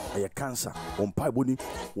 A cancer on Piboni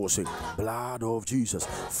was saying, blood of Jesus,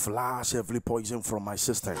 flush every poison from my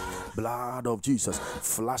system. Blood of Jesus,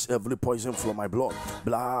 flush every poison from my blood.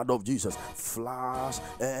 Blood of Jesus, flush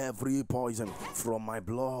every poison from my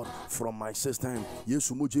blood, from my system.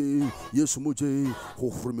 Yes, Muji,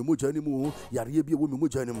 who from Muja anymore, Yarabia women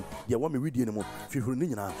Mujanum, the one we read anymore.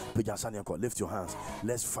 Fihunina, Pejasaniako, lift your hands.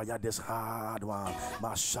 Let's fire this hard one.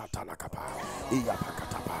 Mashata Lakapa,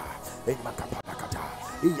 Iyapakatapa, Emakapakata.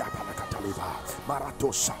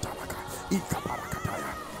 Marato Satalaka,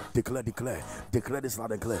 Ikaparakataya. Declare this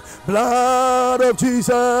loud and clear. Blood of Jesus,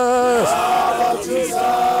 blood of Jesus,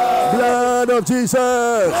 blood of Jesus,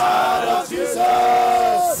 blood of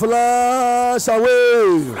Jesus. Flush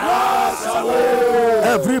away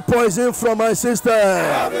every poison from my system.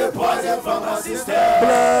 Every poison from my system.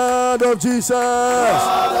 Blood of Jesus,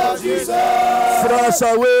 blood of Jesus. Flush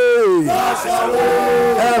away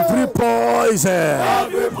every poison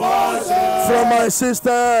from my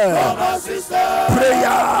system.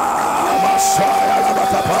 Prayer.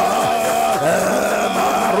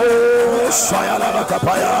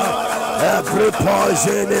 Every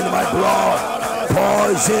poison in my blood,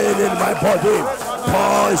 poison in my body,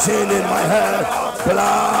 poison in my head,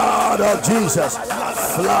 blood of Jesus,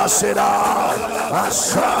 flush it out.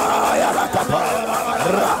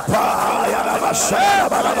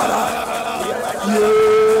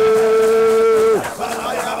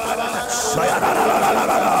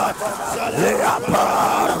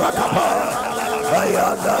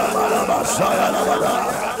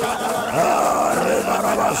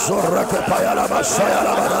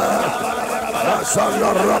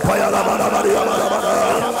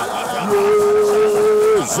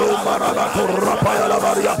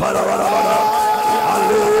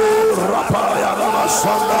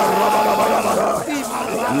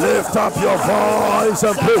 Lift up your voice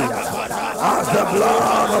and pray. Ask the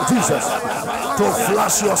blood of Jesus to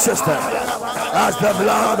flush your system. Ask the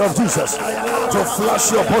blood of Jesus to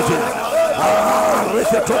flush your body.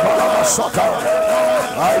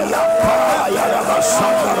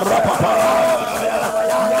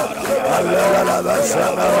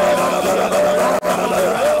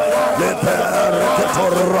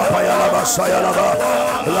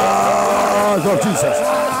 Blood of Jesus,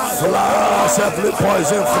 flush every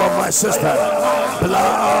poison from my system.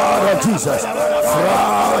 Blood of Jesus,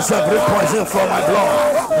 flush every poison from my blood.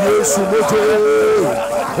 Yes,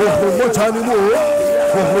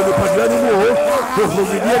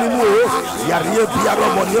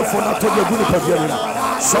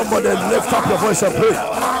 somebody lift up your voice and pray.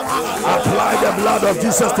 Apply the blood of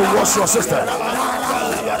Jesus to wash your system.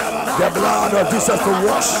 The blood of Jesus to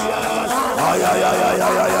wash.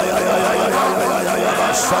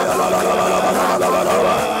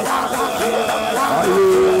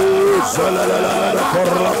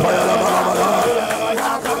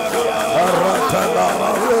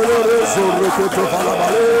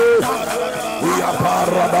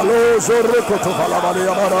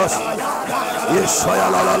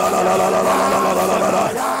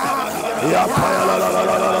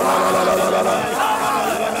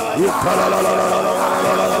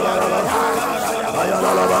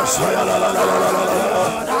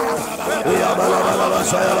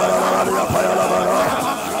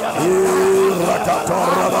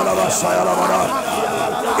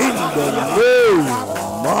 In the name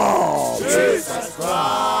of Jesus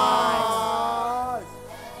Christ,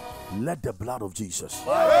 let the blood of Jesus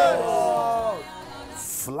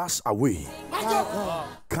flush away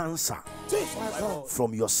cancer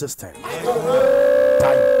from your system,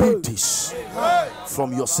 diabetes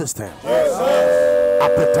from your system,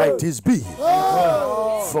 hepatitis B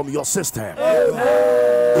from your system,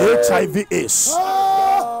 HIV/AIDS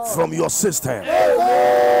from your system,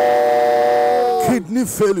 kidney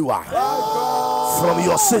failure from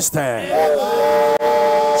your system,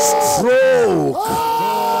 stroke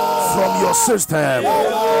from your system.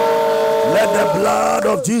 Let the blood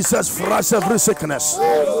of Jesus flush every sickness.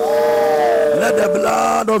 Let the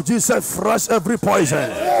blood of Jesus flush every poison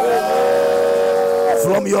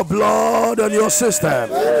from your blood and your system.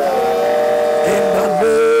 In the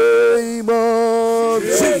name of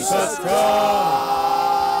Jesus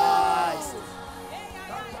Christ.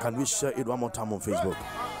 Can we share it one more time on Facebook?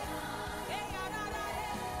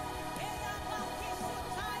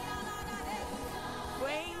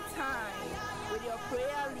 Praying time with your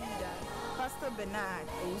prayer leader, Pastor Bernard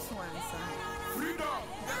Owusu-Ansah. Freedom.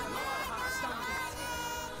 The Lord has done it.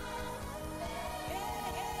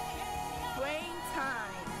 Praying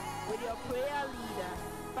time with your prayer leader,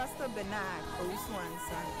 Pastor Bernard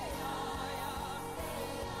Owusu-Ansah.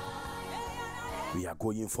 We are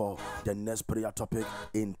going for the next prayer topic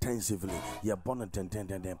intensively. You're born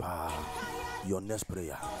your next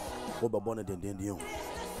prayer.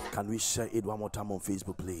 Can we share it one more time on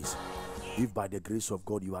Facebook, please? If by the grace of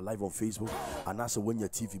God you are live on Facebook, and also when your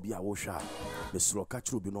TV be a washer, the slow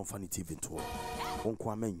catch will be non funny TV tour.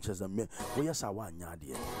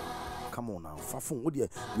 Come on now,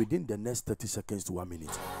 within the next 30 seconds to 1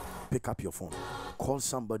 minute. Pick up your phone, call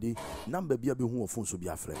somebody. Number be who phone so be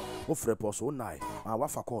a friend. O friend post one night.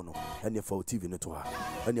 Wafa kono. Any of our TV network,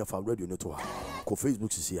 any of our radio network. Ko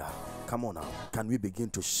Facebook is here. Come on now. Can we begin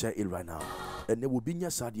to share it right now? And there will be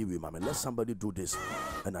your side with mama. Let somebody do this,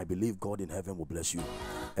 and I believe God in heaven will bless you.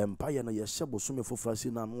 Empire na yeshabo sume for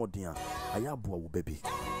Francis na no dia. Ayabo wo baby.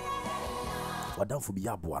 Wadam for be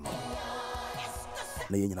yabo no.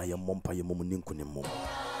 Na yenyina ye mompa ye mom ninku ne mom.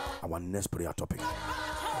 Our next prayer topic.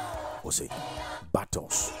 We'll say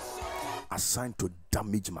battles assigned to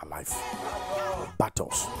damage my life.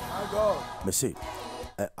 Battles. Me say,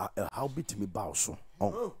 how bit me bow so?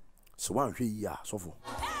 Oh, so one here, so for.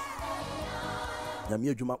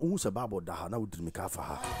 Yami Juma, who's a babo da na would me kafa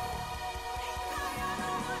ha.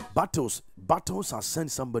 Battles are sent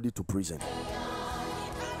somebody to prison.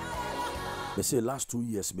 They say last 2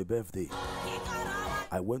 years, my birthday,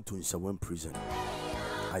 I went to Insawen prison.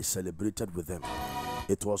 I celebrated with them.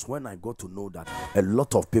 It was when I got to know that a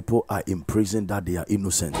lot of people are in prison that they are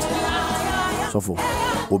innocent. So for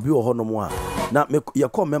obi oho no mo a na me ye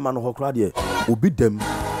call me man ho kra de obi dem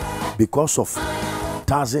because of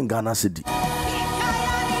 1,000 Ghana cedi.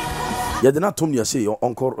 You did not tell me, say, your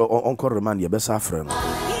uncle remind you best friend.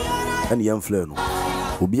 And young flame.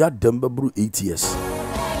 Will be at Denver 8 years,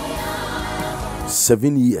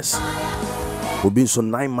 7 years. Will be so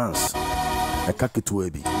 9 months. I can't get to a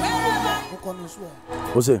bit.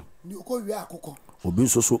 What's it? Will be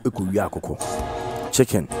so echo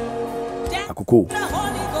chicken. Akoko.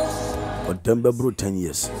 But Denver 10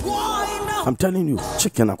 years. I'm telling you,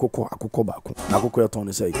 chicken akoko bako. Akoko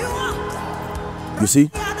atone say. You see,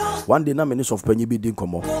 one day na minister of penny be din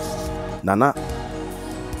komo. Nana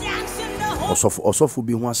Osofu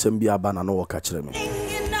bi ho asem bi aba na no wo ka kire me.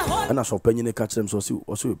 And as of penny ne ka kire me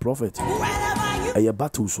so a prophet. A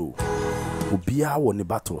battle so. Obia won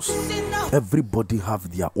battles. Everybody have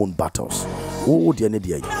their own battles. Oh, dear,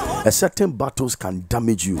 a certain battles can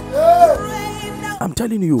damage you. I'm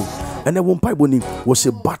telling you. And the one Bible was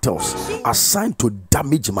a battles assigned to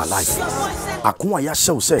damage my life. Akwa ya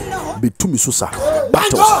shall say, be to me susa.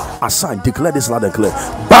 Battles assigned, declare this loud and clear.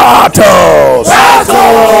 Battles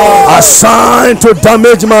assigned to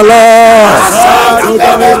damage my life.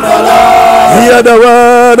 Hear the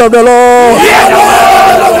word of the Lord.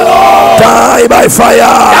 Die by fire.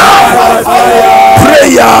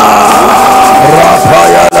 Prayer.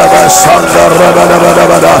 Rapaya lava sanda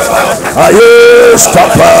rabada. Ayes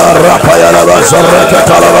tapa rapaya lava zorreka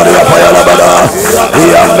talabari rapaya lava.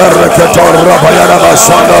 Yanda reketo rapaya lava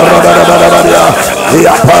sanda rabada.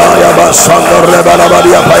 Yapaya lava sanda rabada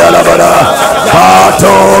lava.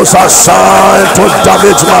 Battles assigned to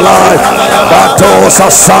damage my life. Battles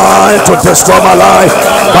assigned to destroy my life.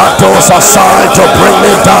 Battles assigned to bring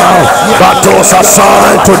me down. Battles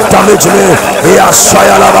assigned to damage me.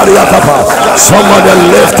 Somebody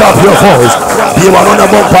lift up your voice. You are on a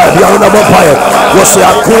vampire. You are on a vampire. You say,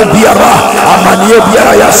 I could be a mania.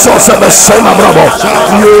 I saw some same bravo.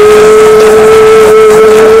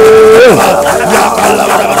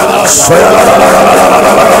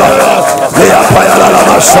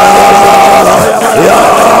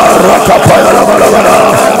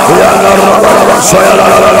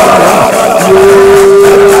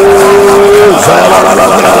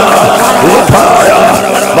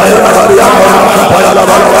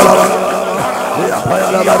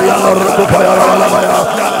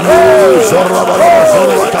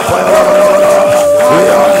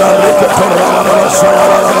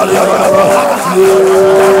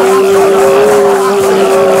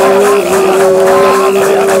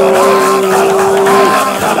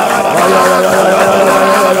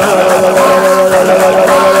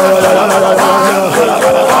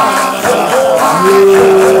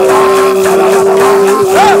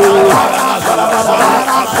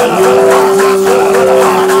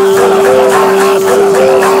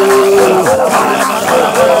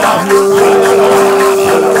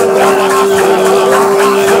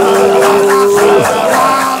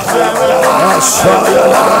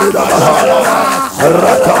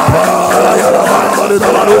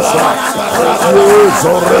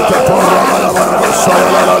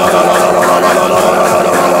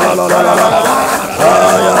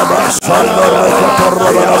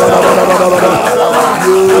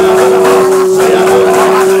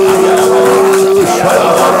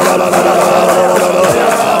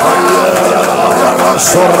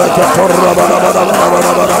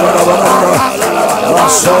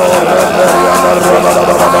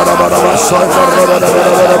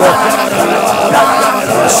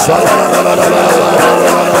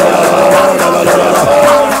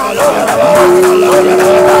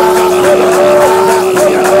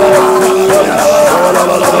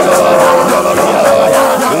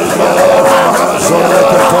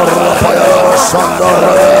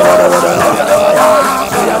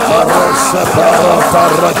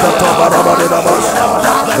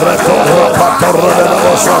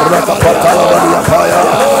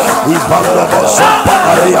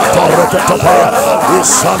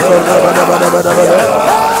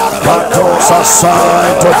 Battles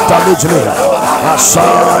assigned to damage me,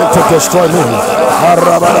 assigned to destroy me.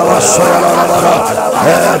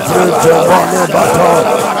 Every demonic battle,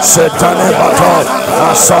 satanic battle,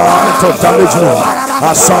 assigned to damage me,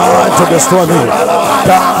 assigned to destroy me.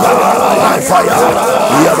 Die fire.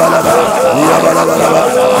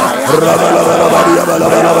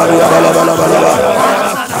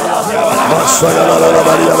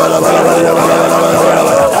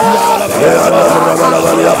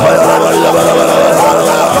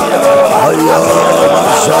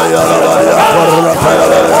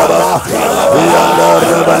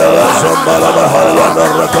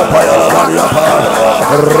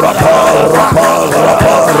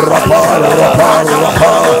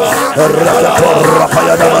 Rapa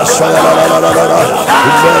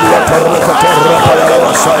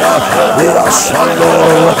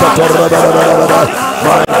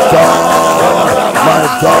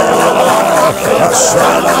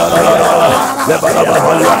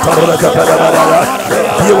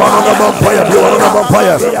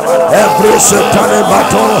Every satanic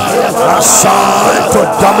battle assigned to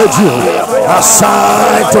damage you,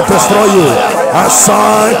 assigned to destroy you,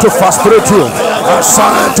 assigned to frustrate you,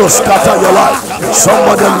 assigned to scatter your life.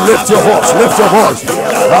 Somebody lift your voice, lift your voice.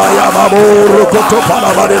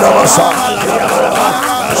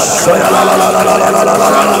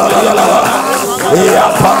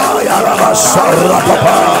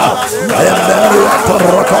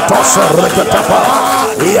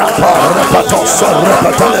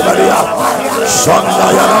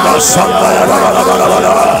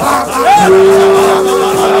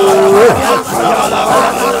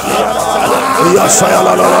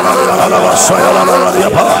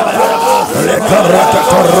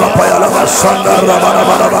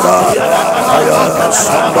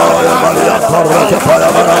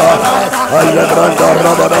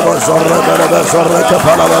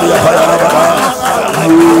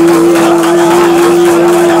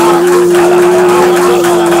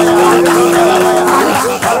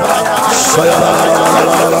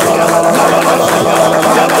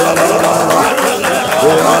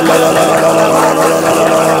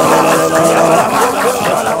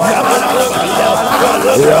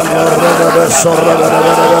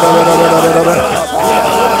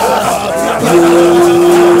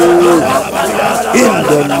 In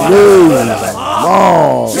the name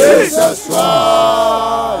of Jesus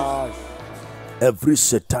Christ. Every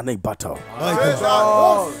satanic battle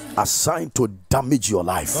assigned to damage your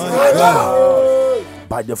life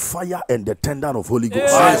by the fire and the tender of Holy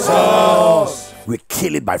Ghost, we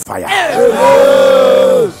kill it by fire.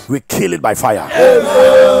 We kill it by fire.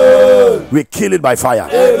 We kill it by fire.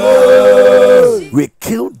 We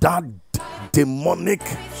kill that demonic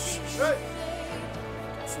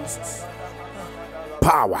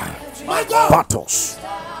power, battles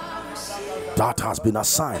that has been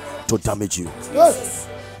assigned to damage you.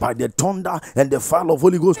 By the thunder and the fire of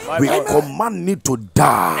Holy Ghost, we command it to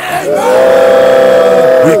die.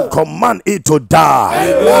 We command it to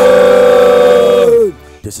die.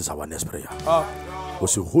 This is our next prayer.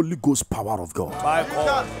 Was the Holy Ghost power of God,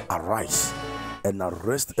 arise and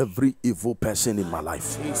arrest every evil person in my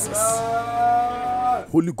life.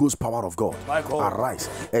 Holy Ghost power of God, arise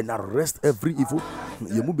and arrest every evil.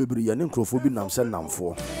 Yemu bebre yene nkrofo bi nam se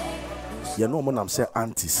namfo. Ye no mo nam se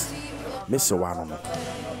aunties. Me se wa no.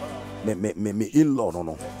 Me in-law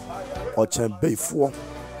no. O chembefo.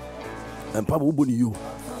 Empa bo boni you.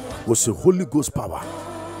 Was the Holy Ghost power.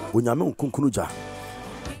 Onyame nkunkunuja.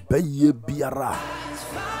 Beye biara.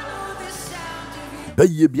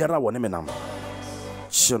 Beye biara wone menam.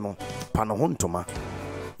 Chino panohontoma.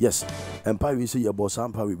 Yes, Empire we say your boss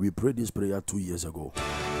we prayed this prayer 2 years ago.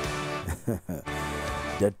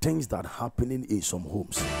 There are things that happening in some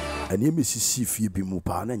homes. And you miss see if you be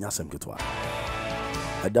mupa and yasem ketwa.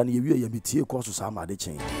 And then you will be tea course to some other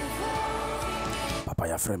chain. Papa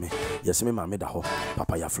ya frame, yes, me mamma ho,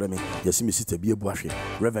 Papa ya frame, yes, me sit a beer bush,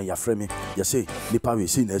 Reverend ya frame, yes, say, Nipa we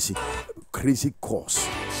see Nessie, crazy course,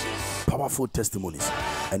 powerful testimonies,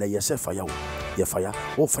 and a yes, fire. Ye fire,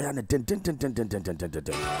 oh fire, and and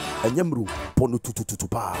Yamru, Pono to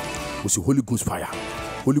pa, was the Holy Ghost fire,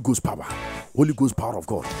 Holy Ghost power, Holy Ghost power of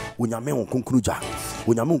God. When your man concluja,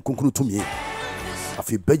 when your man conclude to me, I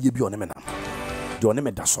feel beg you be on emena. Your name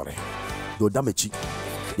is sorry, your damage,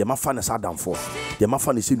 the mafan is Adam for, the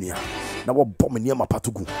mafan is in here. Now what bomb near my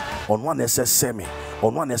patugu, on one SS semi,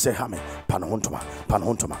 on one SS hammer,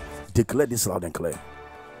 Panahontoma, declare this loud and clear.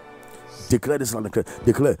 Declare this and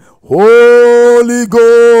declare Holy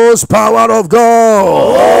Ghost power of God.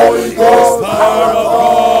 Holy Ghost power of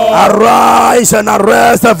God. Arise and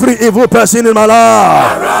arrest every evil person in my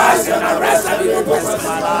life. Arise and arrest every evil person in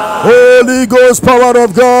my life. Holy Ghost power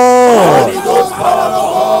of God. Holy Ghost power of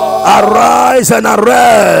God. Arise and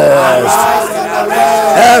arrest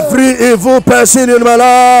every evil person in my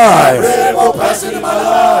life. Every evil person in my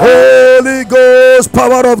life. Holy Ghost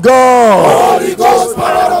power of God. Holy Ghost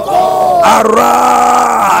power of God.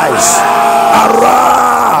 Arise,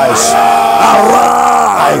 arise,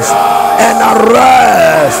 arise, and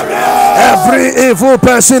arrest every evil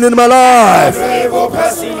person in my life.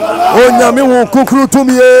 Onyame won kukuru to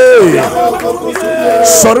me.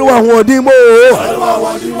 Sorry wa hodimo.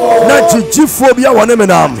 Na jijifo bia wone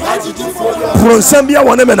menam. Pronsem bia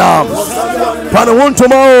wone menam. Pana won to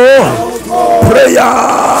ma prayer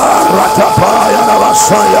ratapa ya na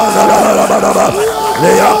basaya na la la la.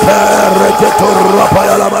 Ya perre que torra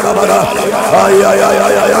para la mala. Ay ay ay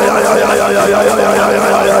ay ay ay ay ay ay ay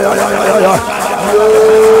ay ay.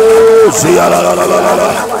 Si la la la la la.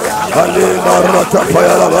 Ali marata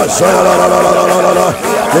para la basa la la la la la.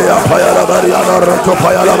 Ya para la baria marata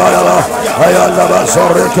para la bala. Ay la basa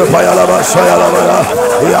que para la basa la bala.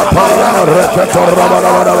 Ya para que torra la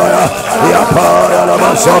bala. Ya para la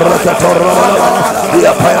basa que torra la bala.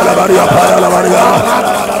 Ya para la baria para la baria.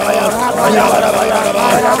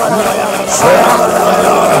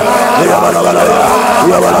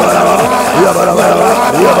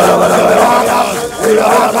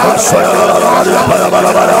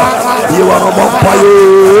 You are a vampire.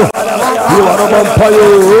 You are a vampire.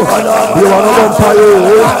 You are a vampire.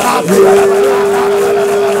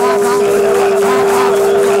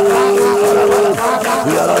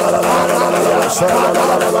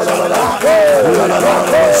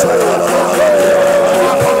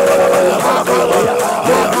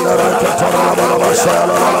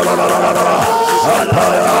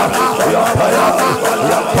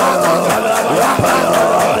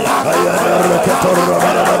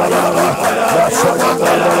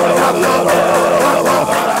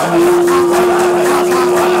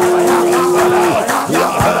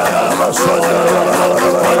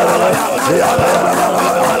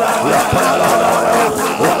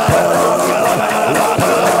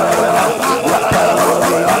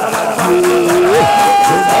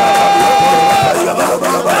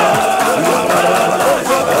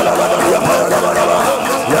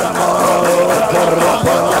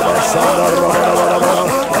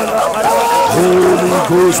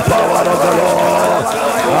 Whose power of the Lord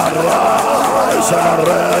arise and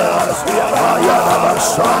arrest.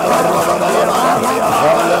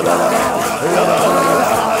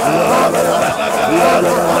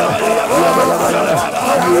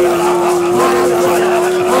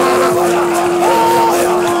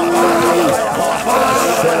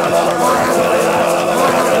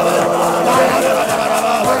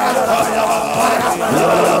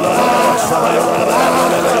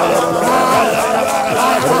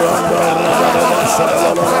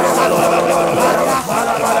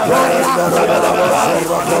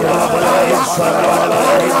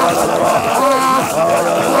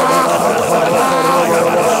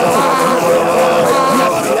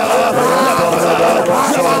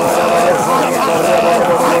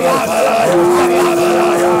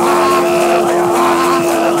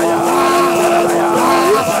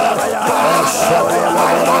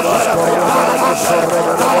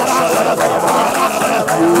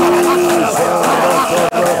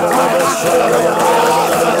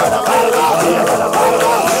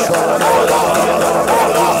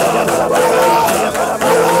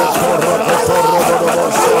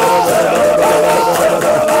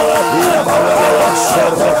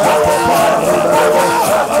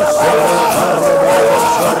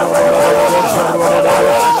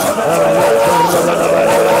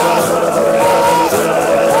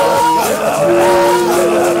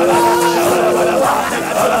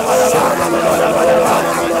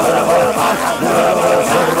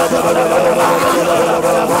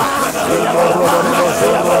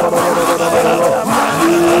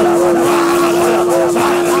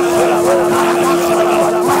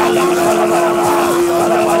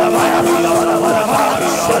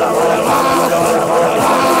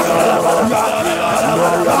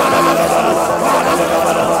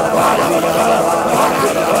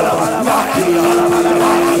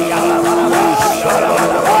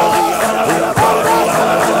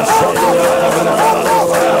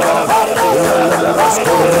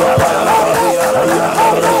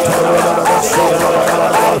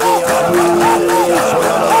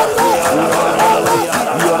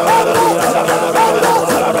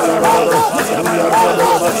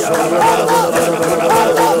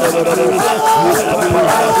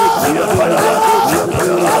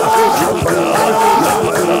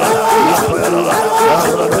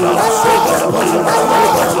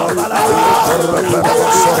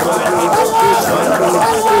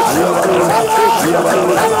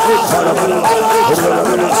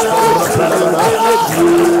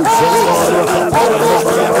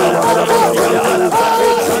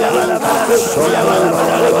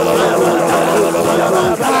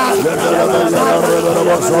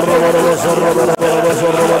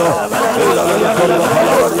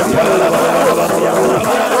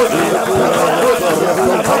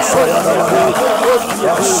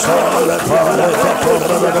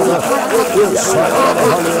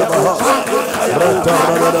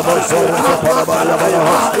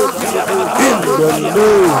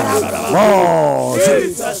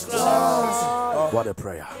 What a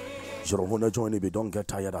prayer. Don't get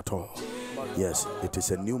tired at all. Yes, it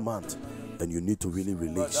is a new month, and you need to really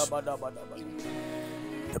release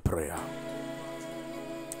the prayer.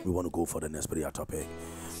 We want to go for the next prayer topic.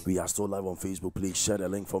 We are still live on Facebook. Please share the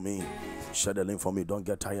link for me. Share the link for me. Don't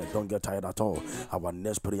get tired. Don't get tired at all. Our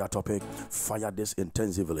next prayer topic, fire this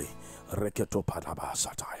intensively. Reketo padaba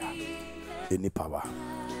sataya. Any power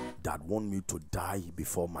that want me to die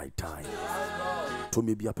before my time. To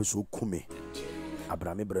me be a person kume.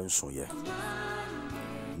 Abraham Brenson, yeah.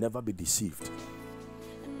 Never be deceived.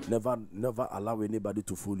 Never allow anybody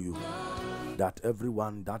to fool you that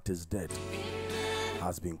everyone that is dead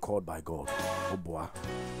has been called by God. Oh boy.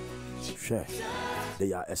 Share.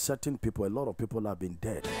 There are a certain people, a lot of people have been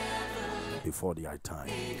dead before their time.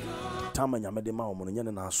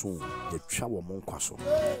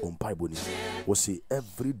 We see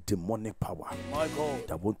every demonic power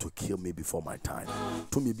that want to kill me before my time.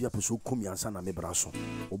 To me be a person kumi ansana me braso.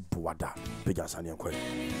 Oh boada.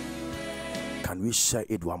 Can we share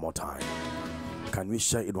it one more time? Can we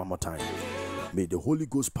share it one more time? May the Holy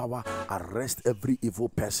Ghost power arrest every evil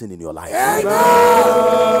person in your life. Let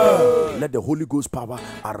the Holy Ghost power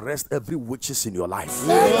arrest every witches in your life.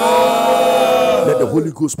 Let the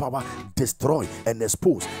Holy Ghost power destroy and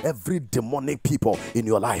expose every demonic people in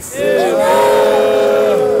your life.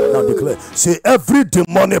 Now declare, say every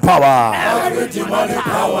demonic power,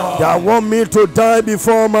 that want me to die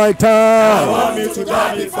before my time.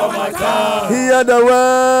 Hear the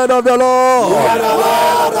word of the Lord.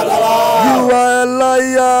 You are a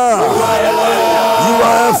liar. You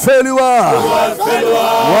are a failure.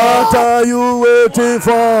 What are you waiting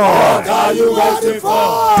for? Die.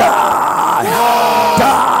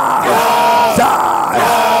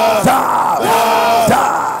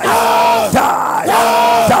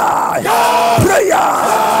 Prayer.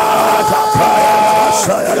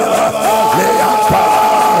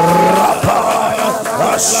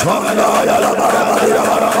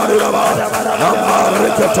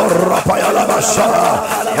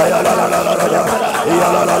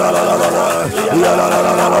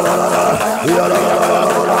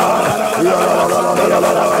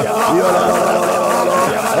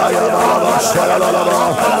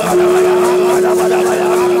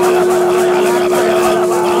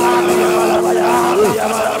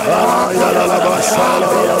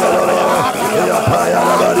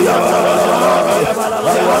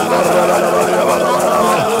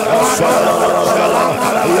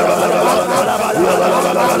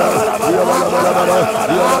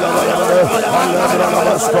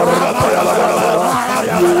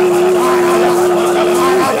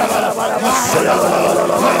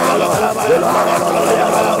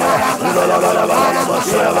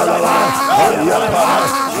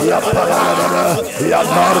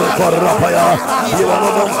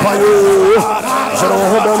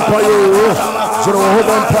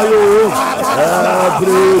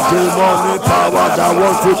 Every demonic power that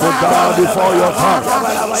wants you to die before your time,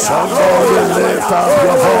 somebody lift up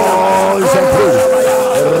your voice and pray.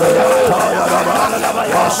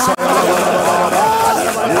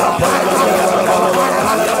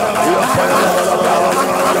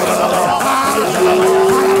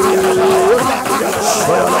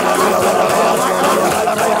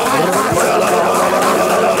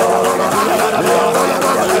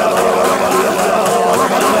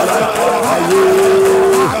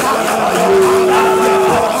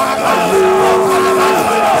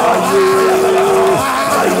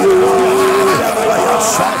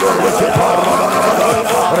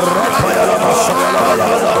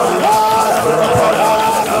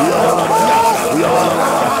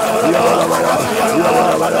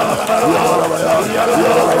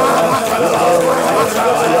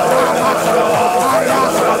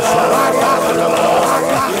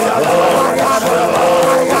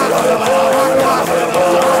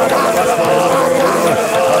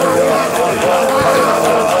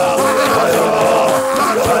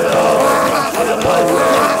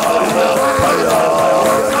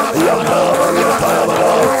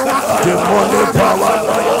 Demonic power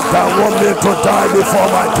that want me to die before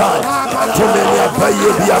my time. To many a baby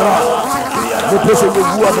biara. The person who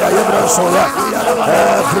grew up every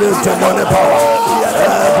demonic power,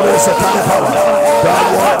 every satanic power that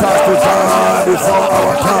want us to die before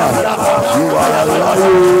our time. You are a liar.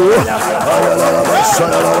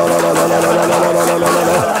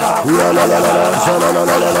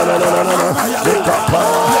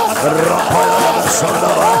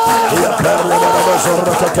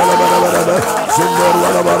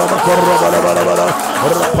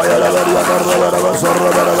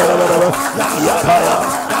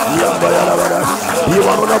 You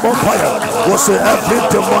are on a bonfire. Was every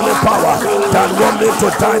demonic power that want me to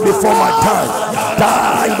die before my time,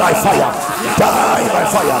 die by fire, die by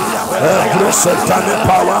fire. Every satanic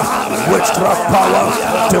power, witchcraft power,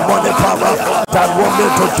 demonic power that want me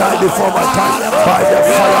to die before my time, by the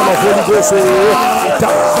fire of Holy Ghost,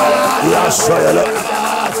 die. Yes,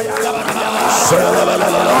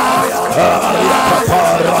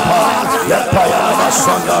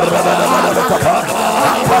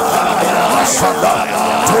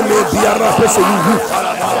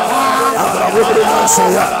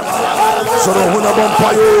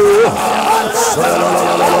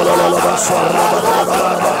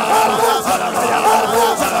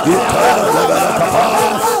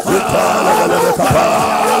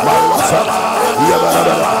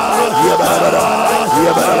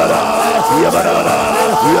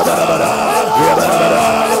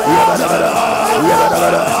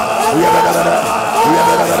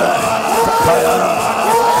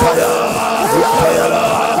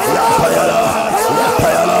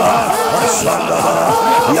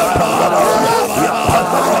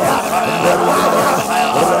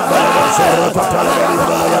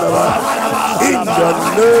 in the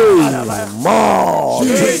name of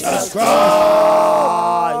Jesus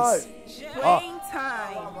Christ. Praying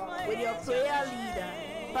time with your prayer leader,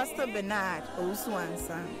 Pastor Bernard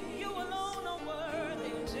Owusu-Ansah.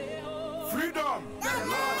 Freedom. The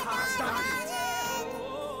Lord has done it.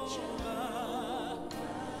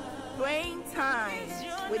 Praying time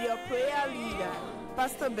with your prayer leader,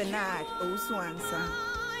 Pastor Bernard Owusu-Ansah.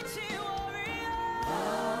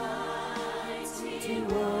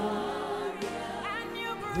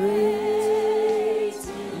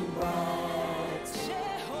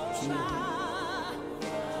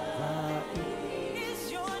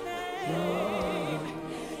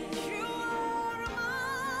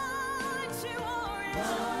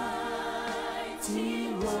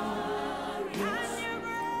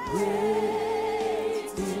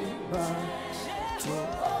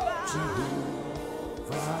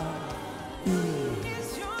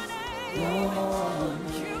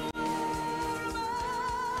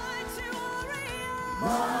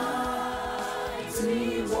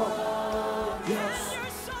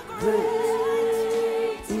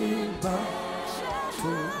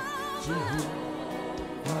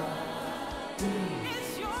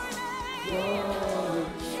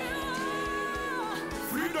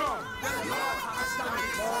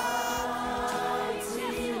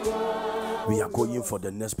 We are going for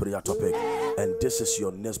the next prayer topic, and this is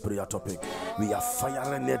your next prayer topic. We are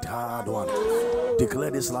firing it hard one.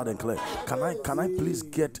 Declare this loud and clear. Can I please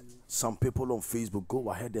get some people on Facebook?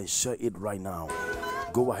 Go ahead and share it right now.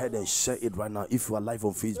 Go ahead and share it right now. If you are live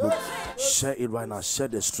on Facebook, share it right now. Share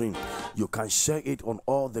the stream. You can share it on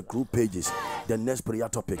all the group pages. The next prayer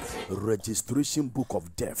topic: registration book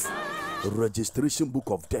of death. Registration book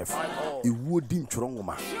of death. It wouldn't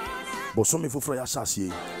trongoma. Bosomi fufro ya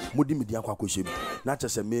sase modi medi akwa kwehye na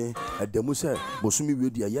chese me edemu se bosomi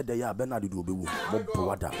wedi ayede ya Bernard do obewu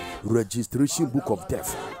mobwada. Registration book of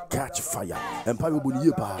death catch fire empa we boni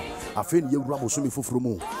ye pa afen ye wura bosomi fufro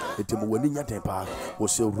mu etemu wani nyaten pa wo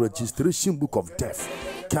se registration book of death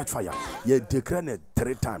catch fire. Ye declare it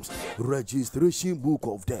 3 times. Registration book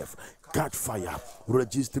of death catch fire.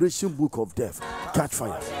 Registration book of death catch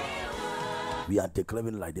fire. We are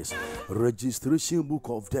declaring like this: registration book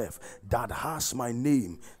of death that has my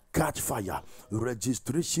name, catch fire.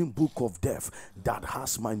 Registration book of death that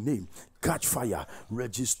has my name, catch fire.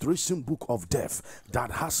 Registration book of death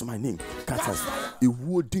that has my name, catch fire. It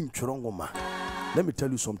wouldn't trongoma. Let me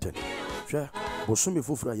tell you something. Sure, Bosumi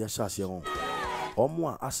fufra yashasi on.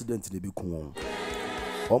 Omo accident ne bi kun.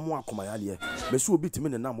 Omo akomayale. Mesu obi timi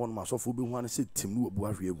ne nam won ma so fo bi hu an se timu obu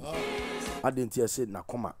ahwe egu. Adenti ese na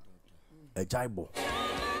koma a jaibo.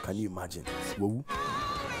 Can you imagine? Woo.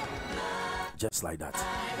 Just like that.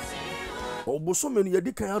 Oh, so many you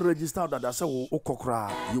can register that I say, oh, kokra,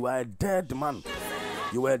 you are a dead man.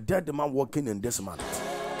 You are a dead man walking in this month.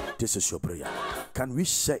 This is your prayer. Can we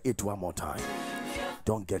share it one more time?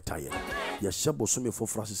 Don't get tired. Yes, shabo so me for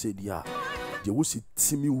Francis said, yeah. They will see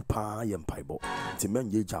Timmy Upa and Bible.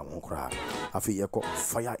 Timen Yeja won't cry. After you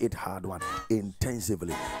fire it hard one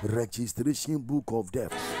intensively. Registration book of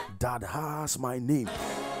death that has my name.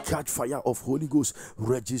 Catch fire of Holy Ghost.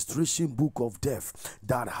 Registration book of death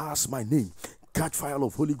that has my name. Catch fire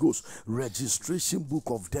of Holy Ghost. Registration book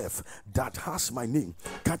of death that has my name.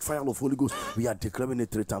 Catch fire of Holy Ghost. We are declaring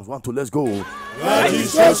it 3 times. 1, 2, let's go.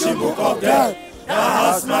 Registration book of death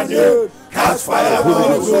that has my name. Catch fire of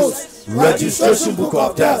Holy Ghost. Registration book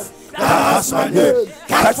of death that has my name.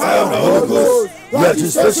 Catch fire of the Holy Ghost.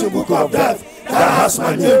 Registration book of death that has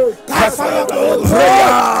my name. Catch fire. Prayer.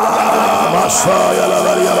 Masaya la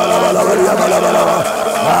la la la la la la la.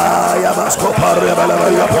 Ya basko parre bala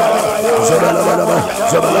bala. Zebala bala bala.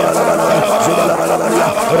 Zebala bala bala. Zebala bala bala.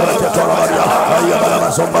 Reketora bala. Ya bala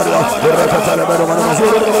sombaria. Reketala bala bala.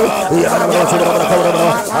 Ya bala bala sombaria bala.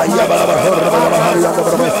 Ya bala bala bala ya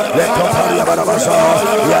bala. Lekopari bala bala.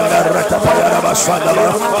 Ya reketaya bala bala.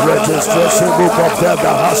 Registration book of death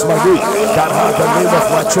that has my name, that has the name of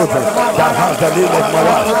my children, that has the name of my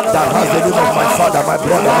wife, that has the name of my father, my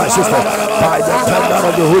brother, my sister. By the tender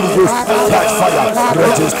of the Holy Ghost, catch fire.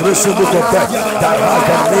 Registration book of death that has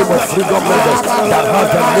the name of freedom members, that has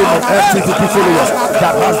the name of Ftpp followers,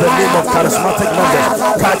 that has the name of charismatic members.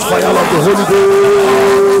 Catch fire of the Holy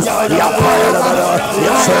Ghost.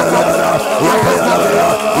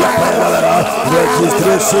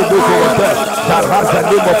 Registration book of death that has the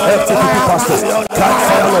name of Ftpp pastors. Catch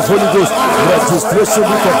fire of Holy Ghost. Registration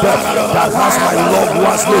book of death that has my loved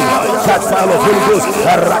one's name. Catch fire of Holy Ghost.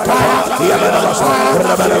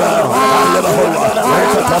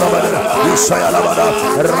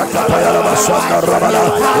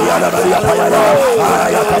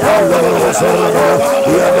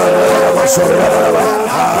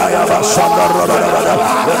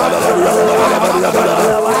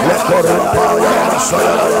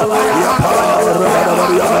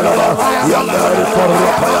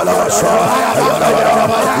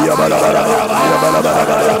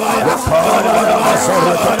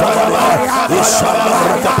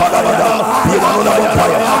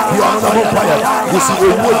 You see,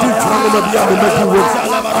 we're waiting to be able to make you work.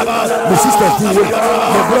 My sisters do work,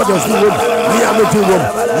 my brothers do work, me and me do work,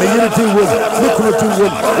 my unity work, me community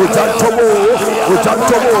work. We can't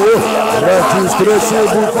registration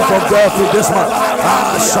book of death in this month.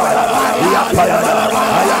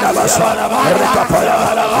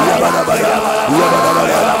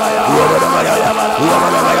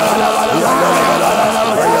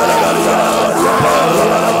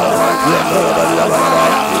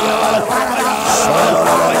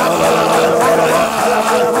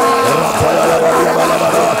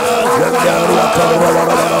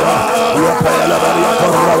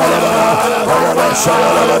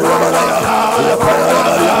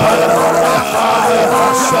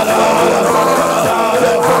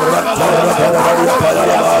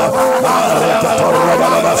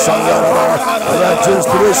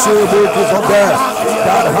 Registration book of death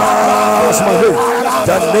that has my name,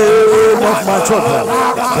 the name of my children.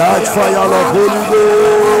 Catch fire of Holy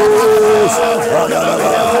Ghost.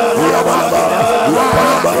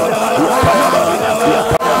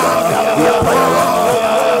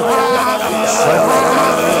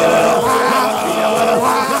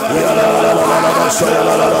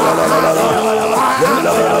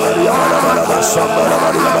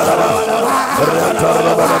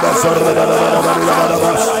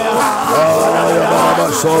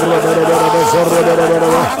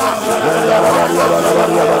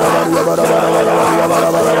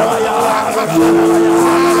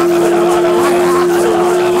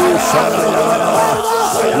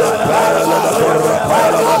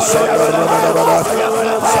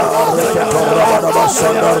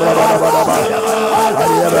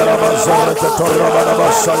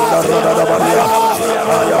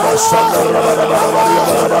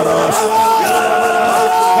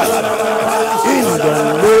 In the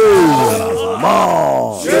name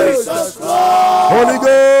of Jesus Christ. Holy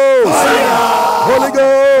Ghost, Holy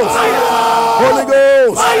Ghost, Holy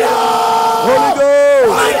Ghost, Holy Ghost.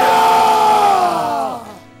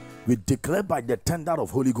 We declare by the tender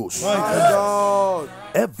of Holy Ghost,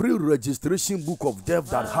 every registration book of death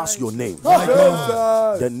that has your name,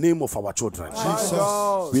 the name of our children,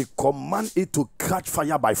 we command it to catch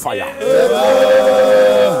fire by fire.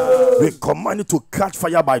 We command it to catch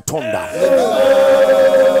fire by thunder.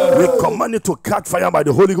 We command it to catch fire by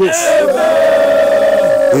the Holy Ghost.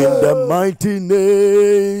 In the mighty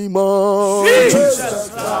name of Jesus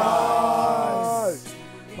Christ.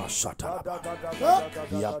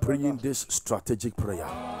 We are praying this strategic prayer.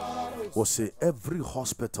 We say every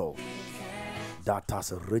hospital that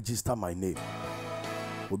has registered my name.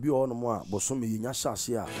 Obi ono mo a bosomi yinya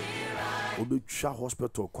shase a obi twa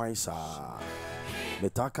hospital kwan sa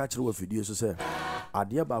metaka kire wa video so say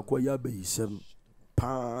ade ba kwa ya bayisem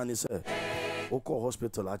pa ni say oko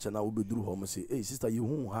hospital a che na obeduru ho mo say hey sister you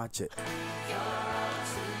hu ha che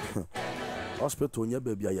hospital nya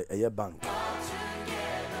ba bia ye bank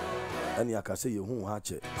ani aka say you hu ha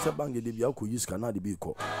che say bank de bia ko use kana de bi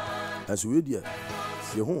ko as we dey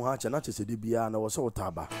you hu ha che na che se de bia na wo so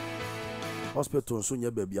taba hospital so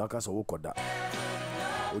nya ba bia aka so wo koda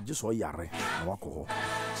oji so yare na wako ho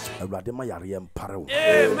Awurade ma yare empare wo.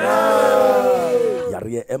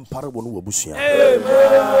 Yare empare wo no wabusia.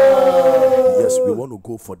 Yes, we want to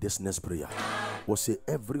go for this next prayer. We'll say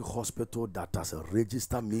every hospital that has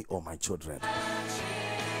registered me or my children.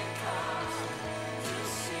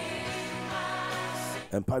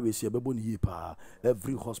 Every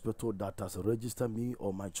hospital that has registered me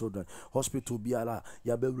or my children. Hospital biara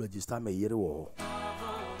ya be register me yere wo.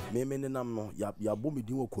 Me nam no ya bo me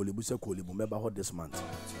din wo kolebu se kolebu meba ho this month.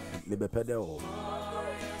 Me be pede o.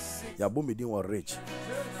 Ya bo me din wo rich.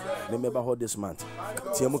 Me meba ho this month.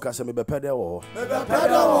 Tiemu ka se me be pede o. Me be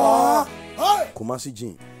pede o. Kumasi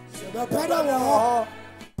Jin. Me be pede o.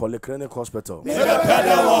 Polyclinic Hospital. Me be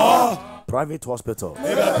pede o. Private Hospital.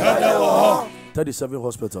 Me be pede o. 37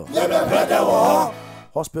 Hospital. Me be pede o.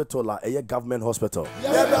 Hospital la a government hospital. Me be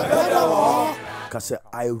pede o. Cause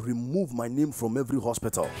I remove my name from every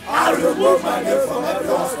hospital. I remove my name from every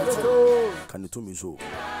hospital. Can you tell me so?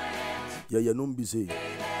 Yeah, no busy.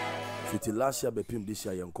 Fiti last year, bepim this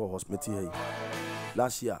year, you call hospital here.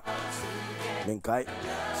 Last year, Menkai,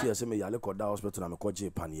 see, I say me yale koda hospital, I'm a call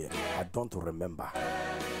Japan here. I don't remember.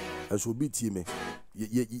 As will be team.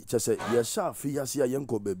 Just say, yes, sir, Fia see a young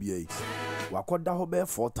baby. Wakoda hobe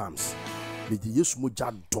 4 times. With the yes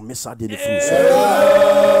muja domesa de fruits.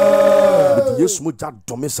 With the yes muja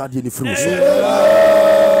domesa de fruits.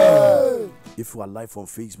 If you are live on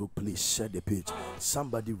Facebook, please share the page.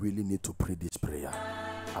 Somebody really need to pray this prayer.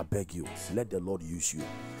 I beg you, let the Lord use you.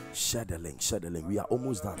 Share the link, share the link. We are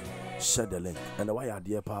almost done. Share the link. And why are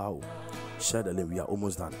dear power? Share the link. We are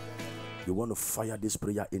almost done. You want to fire this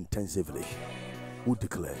prayer intensively. Who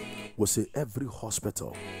declare? We'll say every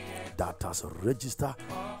hospital that has registered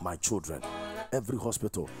my children, every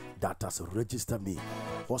hospital that has registered me,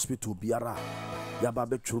 hospital biara,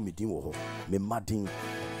 yababe chumi dinwo, me madin,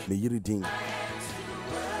 me yiridin.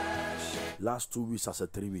 Last 2 weeks as a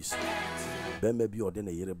 3 weeks. Ben maybe or then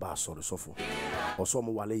a year bass or so. Or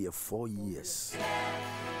some wale 4 years.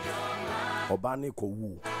 Obane ko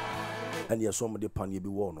wu. And yes, some of the pan ye be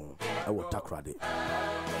worn. I will takrade.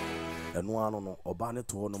 And one on Obane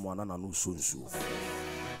to one man and no sunsu.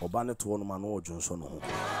 Obane to one man or Johnson.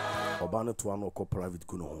 Obane to one or private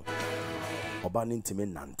kuno. Obane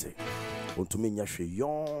intimate nante. Unto me, a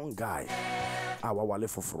young guy. Our wale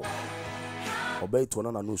for fro. Obey to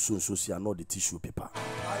one and no sunsu see no the tissue paper.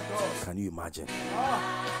 Can you imagine?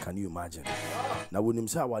 Can you imagine? Now when him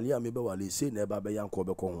say wali ame be wali say never be yanko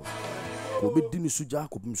be ko ho. Obi dini suja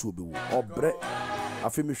ko bim so be wo. Obre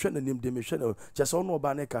afi me hwe nanim de me hwe na chese ono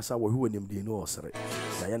oba na kasa wo hwe nanim de no osere.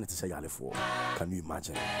 Na ya ne te say yalefo. Can you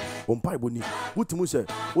imagine? Ompai boni wutimu say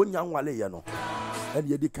wonya nwale ye no. And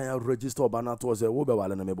ye di kan register oba na to say wo be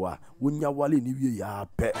wale na me bo a. Wonya wale ni wie ya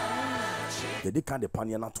pe. Ye di kan de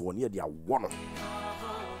pania na to ne ye dia wono.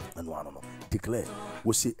 And no. Declare,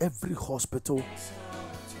 we say every hospital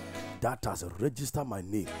that has registered my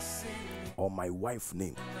name or my wife's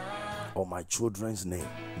name or my children's name,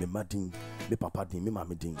 me madin, me papa din, me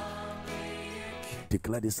mama din.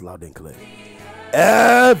 Declare this loud and clear.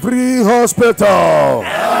 Every hospital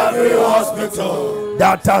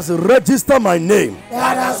that has registered my name,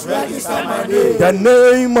 the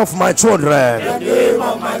name of my children,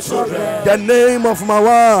 the name of my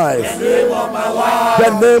wife, the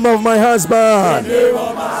name of my husband,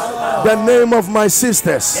 the name of my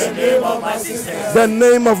sisters, the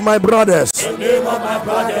name of my brothers,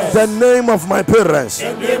 the name of my parents.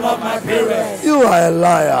 You are a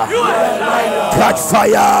liar. Catch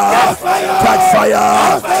fire. Catch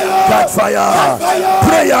fire. Catch fire.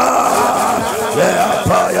 Prayer. Yeah,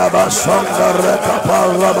 fire basonga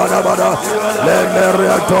rekapara bada.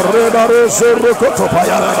 Lemeria torreba rosurukoto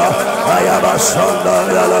payara. Ayabasonga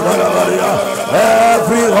yala.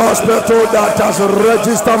 Every hospital that has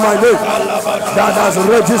registered my name, that has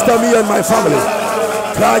registered me and my family,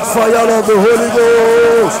 catch fire of the Holy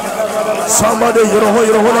Ghost. Somebody, you don't want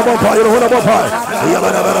to buy.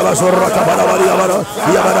 Yabana Basorra Kabana,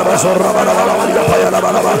 Yabana Basorra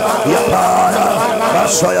Yapaya,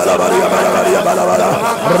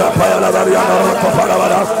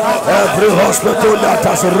 every hospital that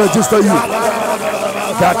has registered you,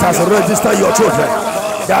 that has registered your children,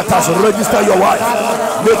 that has registered your wife,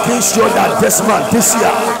 making sure that this month, this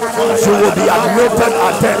year, you will be admitted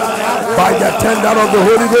at death by the tender of the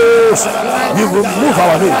Holy Ghost. You will remove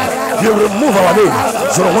our name. You remove our name.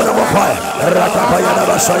 So when I'm up high,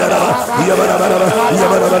 Rakapayana Sayana, you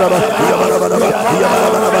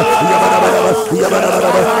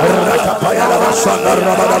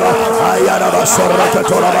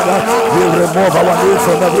remove our name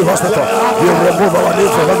from every hospital. You remove our name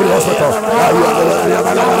from every hospital.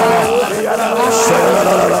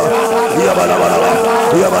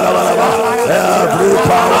 Yabana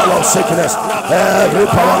sickness, every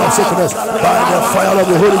power of sickness, by the fire of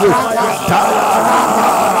the Holy Ghost,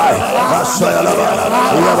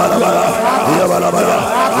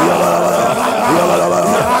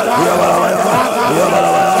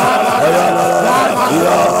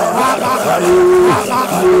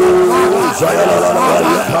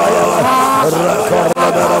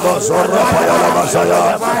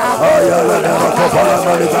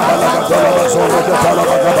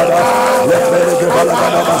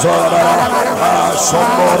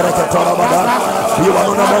 you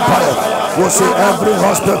are not empire. We'll see every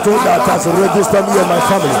hospital that has registered me and my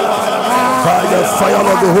family by the fire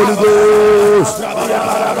of the Holy Ghost.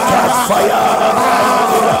 Catch fire.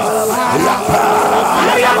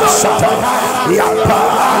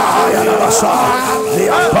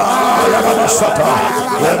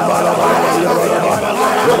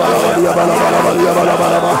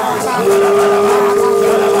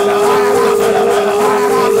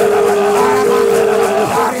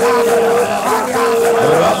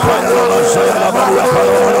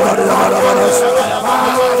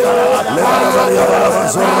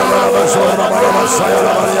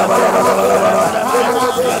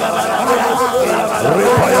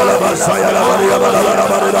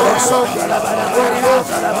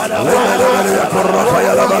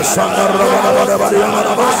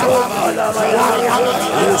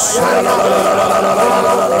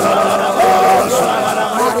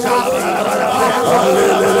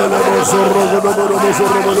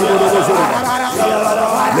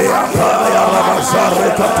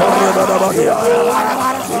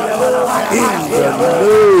 In the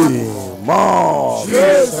name of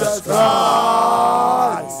Jesus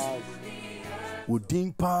Christ. Udin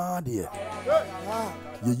pa dear.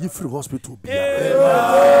 Ye free hospital be.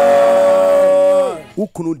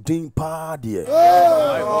 Ukunu din pa dear.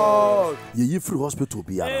 Ye free hospital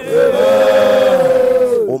be.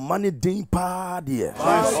 O money din pa dear.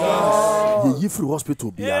 Ye free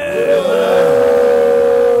hospital be.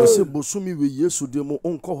 Say Bosumi we yesu demo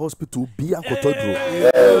onko hospital be akotodro.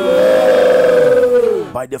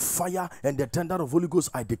 By the fire and the tender of Holy Ghost,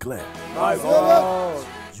 I declare,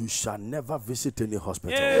 you shall never visit any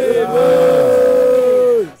hospital.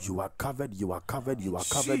 You are covered, you are covered, you are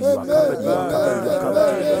covered, you are covered, you are covered, you are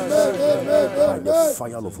covered by the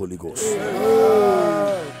fire of Holy Ghost.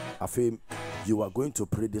 I feel you are going to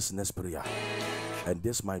pray this next prayer, and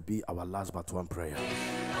this might be our last but one prayer.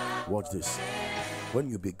 Watch this. When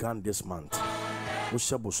you began this month,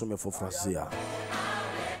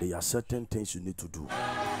 there are certain things you need to do.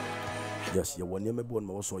 Yes, you want to born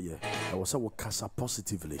also here. I was say casa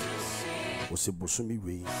positively. We say Bosumi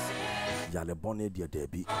we yale bonne dia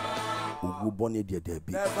debi. Ugu bonne dia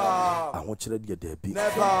debi. Ahochere dia debi.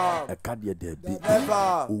 Eka dia debi.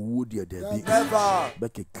 Uwu dia debi.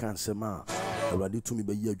 Beke cancer ma. Already to me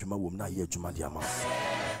be ye adwuma wom na ye adwuma dia ma.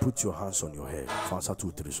 Put your hands on your head. Fansa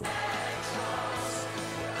 2 3 so.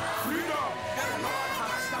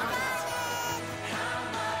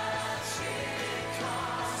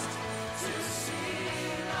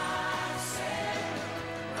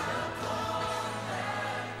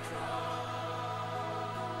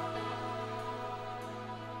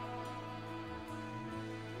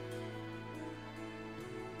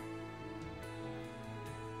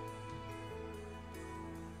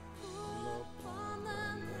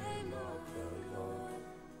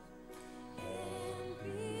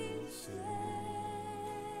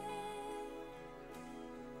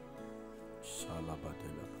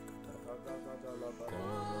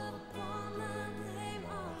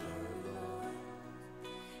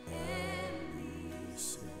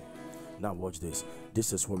 Now watch this.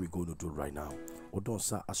 This is what we're going to do right now.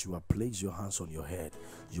 Odonsa, as you have placed your hands on your head,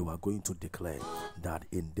 you are going to declare that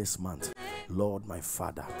in this month, Lord my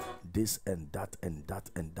Father, this and that and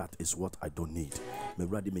that and that is what I don't need. Me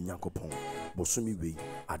ready me nyankopon. Bosumi we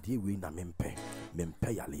ade we na mempe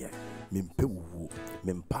yale mempe wu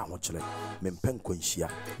mempa honchele mempe nkwanhia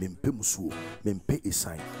mempe musuo mempe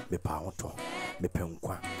esan mepa hoto mepe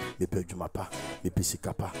nkwa mepe adwumapa mepe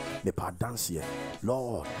sikapa mepa dance.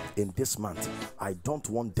 Lord, in this month I don't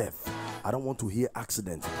want death. I don't want to hear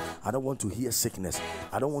accident. I don't want to hear sickness.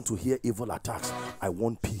 I don't want to hear evil attacks. I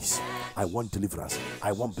want peace. I want deliverance.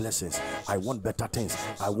 I want blessings. I want better things.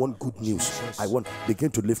 I want good news. I want.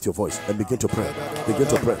 Begin to lift your voice and begin to pray. Begin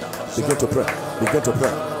to pray. Begin to pray. Begin to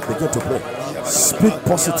pray. Begin to pray. Speak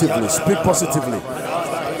positively. Speak positively.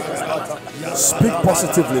 Speak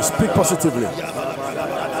positively. Speak positively.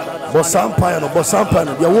 Bosampaya no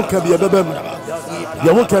bosampaya. Ya woke bi ebebem.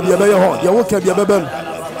 Ya woke bi ebeye ho. Ya woke bi ebebem.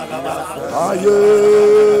 Aye.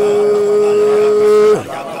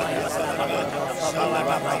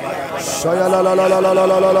 Shaya la la la la la la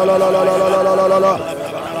la la la la la la la la la.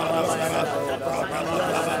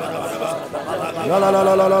 La la la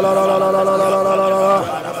la la la la la la la la la la la la.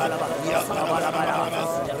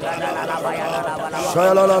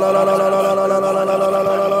 Shaya la la la la la la la la la la la la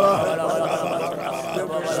la la la.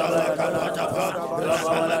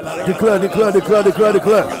 Declare, declare, declare, declare,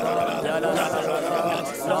 declare.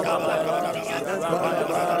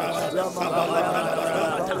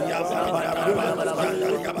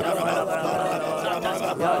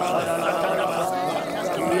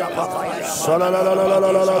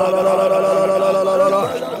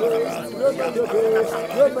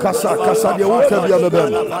 Kasa, the will be on the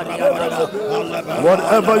bed.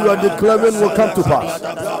 Whatever you are declaring will come to pass.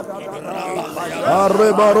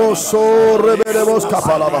 Arrebaroso rebelemos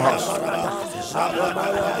kapalabahas.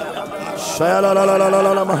 Shayala la la la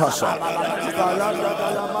la la mahasa.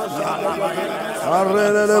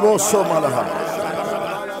 Arreleboso malaha.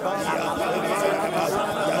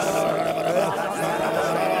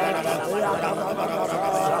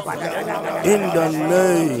 In the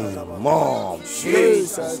name of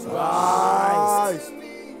Jesus Christ.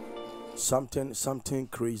 Something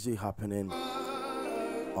crazy happening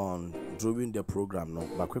on during the program. No,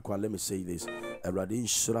 but quick one, let me say this. Already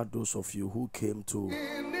share those of you who came to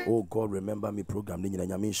Oh God Remember Me program. It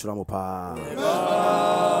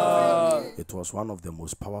was one of the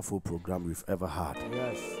most powerful programs we've ever had.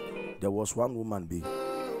 Yes. There was one woman be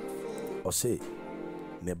or say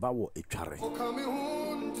Nebawo Echare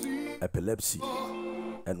epilepsy,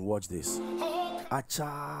 and watch this.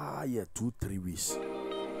 Acha ye 2-3 weeks.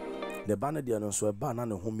 The banner the announce a ban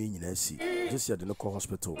and home in AC. Just here the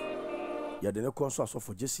hospital. Yeah, the console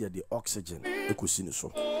for just here the oxygen.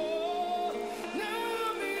 So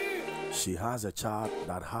she has a child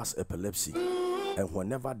that has epilepsy, and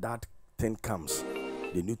whenever that thing comes,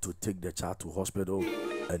 they need to take the child to hospital,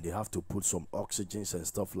 and they have to put some oxygens and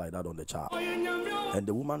stuff like that on the child. And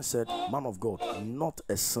the woman said, "Man of God, not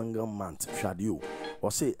a single month shall you." Or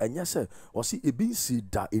say, and yes, sir, or see it being said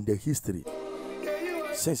that in the history.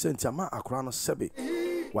 Since Tiama Akrano Sebe,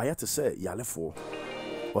 why to say Yalefo?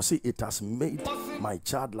 Or see, it has made my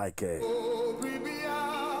child like a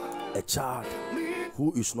child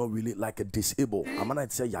who is not really like a disabled. I'm gonna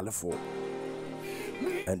say Yalefo.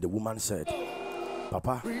 And the woman said,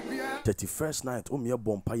 "Papa, 31st night, me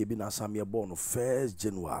born pa yebi na sam ye born 1st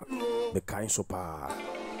January. Me kind so pa."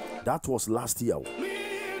 That was last year.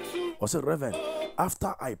 I said, "Reverend,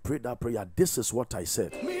 after I prayed that prayer, this is what I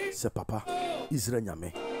said." Say, "Papa, Israel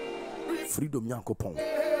nyame, freedom yankopon.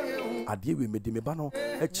 Adie we mede me ba no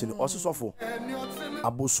ekini ososofo.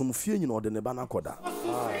 Abosom fie nyina ode ne ba na koda."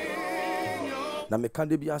 Na me kan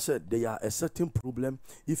de bia said there are a certain problem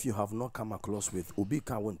if you have not come across with obi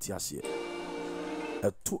ka won tiase.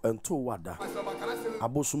 Ento wada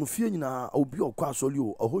abosom fie nyina obi okwa asoli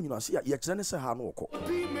o oho nyina se ye kire ne se ha no okọ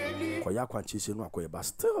koya kwanche se no akoye ba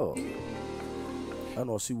still and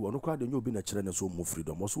osi wo no kwa de nyobi na kire ne so mo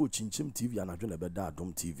freedom oso chinchim TV anadwo na beda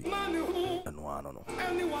Adom TV and no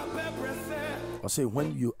I say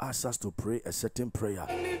when you ask us to pray a certain prayer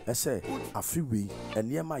I say afiwi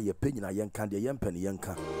enema ye penyina yenka de yempa ne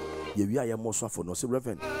yenka ye wi aye mo so afo no say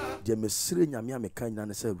Reverend de mesire nyame ameka nyina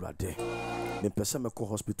ne say urade me pese me ko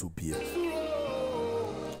hospital bia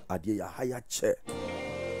adie ya haya che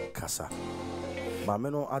kasa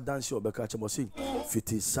mame no adanse obeka che mo say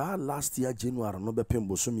fiti sa last year January no be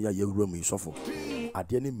pembo so me ya yewura mu isofo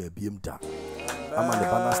adie ne mabiem da ama ne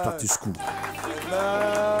bana start school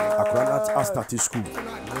akrana start school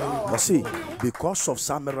mo say because of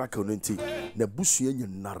some miracle nti na busua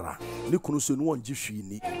nyinara ne kunu so no onji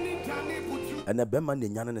hwini ene be ma ne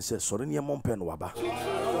nyane ne say sori ne mompe no waba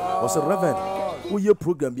o say Reverend wo ye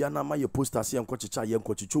program bia na ma ye posters ye nkochicha ye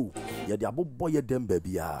nkochichu ye de abobo ye dem ba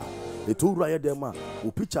bia etowura ye dem a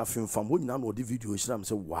o picture fimfam ho nyina na o de video shiram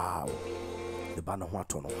say wow the bana ho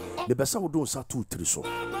ato no me be sa wo don sa 2-3 so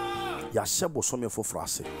ya shebo so me foforo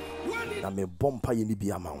ase na me bompa ye ni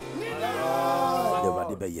bia ma ho de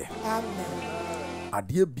wade be ye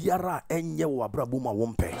adie biara enye wo abrabo ma wo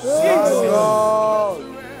mpe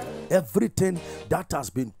everything that has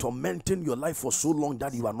been tormenting your life for so long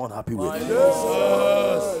that you are not happy with.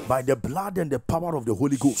 By the blood and the power of the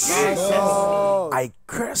Holy Ghost, I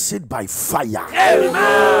curse it by fire. Amen.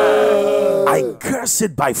 I curse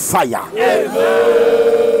it by fire. Amen.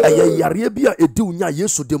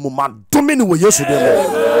 Yesu demo ma domini wo Yesu demo.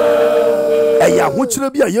 Eya hochire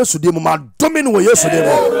bia Yesu demo ma domini wo Yesu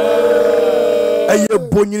demo. Eye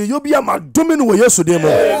bonyini yo bia ma domini wo Yesu demo.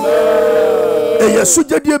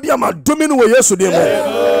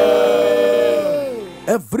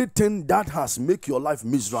 Everything that has make your life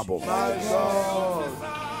miserable,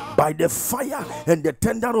 by the fire and the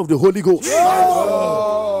tender of the Holy Ghost.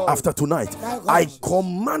 After tonight, I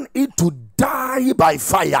command it to die by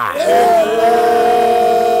fire.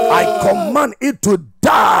 I command it to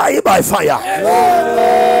die by fire.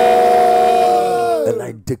 And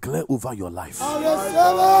I declare over your life.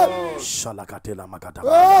 Shalakatela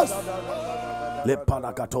makataba. Le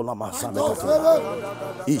palakatola masamekatela.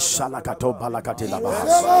 Ishalakato balakatela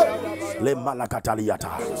bahas. Le malakataliata.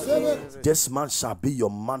 This month shall be your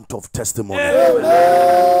month of testimony.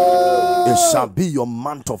 It shall be your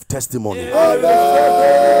month of testimony.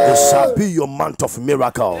 It shall be your month of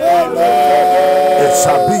miracle. It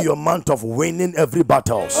shall be your month of winning every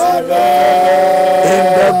battle. In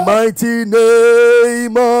the mighty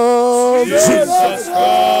name of Jesus Christ.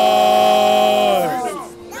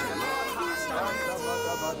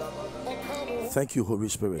 Thank you, Holy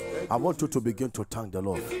Spirit. I want you to begin to thank the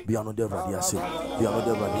Lord. Be another radiasi. Be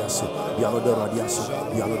another radiasi. Be another radiasi.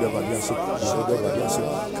 Be another radiasi. Be another radiasi.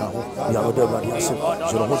 Be another radiasi.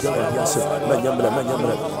 Be radiasi. Menyamre.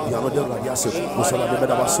 Be another radiasi. Musala de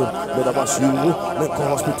medabasu. Medabasu. Meko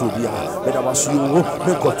hospital bia. Medabasu.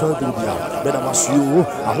 Meko toilet bia. Medabasu.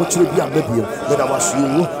 Ahochire bia mebiem. Medabasu.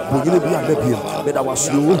 Bonyine bia mebiem.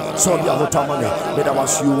 Medabasu. So bia hotamane.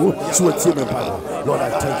 Medabasu. Suetie me Bible. Lord, I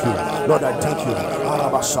thank you. Lord, I thank you.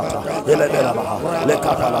 Arabashata, Elebelabaha,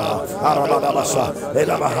 Lekapalaha, Arabadabasha,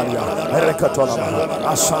 Elabahalia, Erekatolabaha,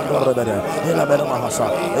 Ashandor Rebede, Elabelahasa,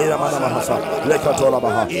 Elamanamahasa,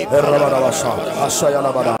 Lekatolabaha, Erabadabasha,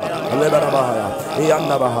 Ashayalabada, Lebanabahaya,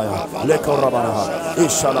 Iandabahaya, Lekorabaha,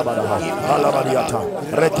 Ishalabadaha, Alabadiata,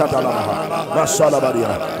 Rekatalabaha,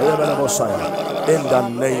 Masalabadia, Elebanabosaya, in the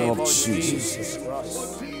name of Jesus.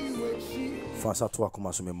 Fansa to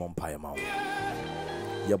Akumasume Mompire Mount.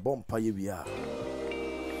 Your bompa we are.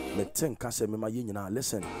 Listen,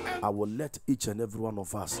 I will let each and every one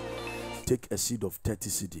of us take a seed of 30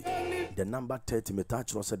 CD. The number 30,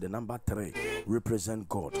 Metachro said the number 3 represent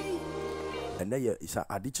God. And then it's a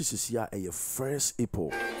adichis here a first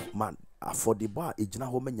April. Man, for the bar, Ijna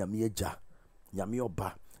home Yamieja,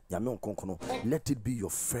 Yamioba, Yamion Konkono. Let it be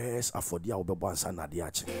your first for the Obeban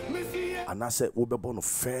Sanadiachi. And I said, Obeban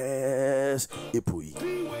first April.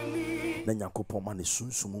 Na nyankopon ma ne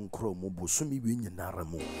sunsumun kro mu bosumi wi nyinara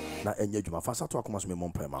mu na enye dwuma fasa to akoma so me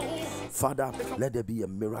mompema. Father, let there be a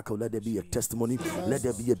miracle, let there be a testimony, let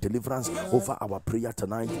there be a deliverance over our prayer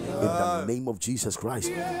tonight in the name of Jesus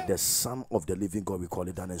Christ, the Son of the living God. We call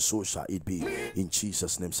it down, and so shall it be in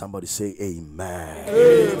Jesus' name. Somebody say amen.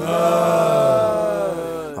 Amen.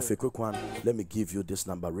 A quick one, let me give you this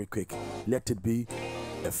number real quick. Let it be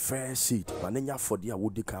a fair seed. Manenya for the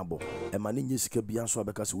woody cabo. And manenya skebian so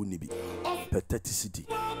because we need patheticity.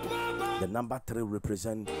 The number 3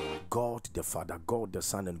 represent God the Father, God the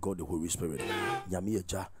Son, and God the Holy Spirit. Nyami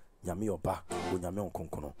eja, nyami oba, o nyami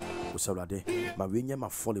onkonkono. O sawrade, ma wenye ma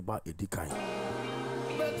foliba edikan.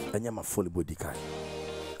 Enye ma folibo edikan.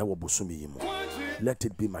 Ewo bosumi yimu. Let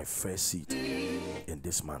it be my first seed in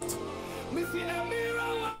this month.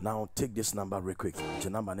 Now take this number real quick. The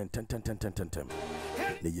number 10.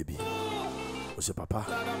 Neyebi. Ose papa.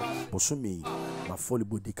 Bosumi ma foli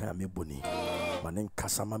bodi kan me boni. Manen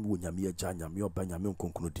kasama mi wonyame agya nyame oba nyame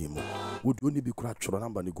nkonkono dimu. Would only be kura choro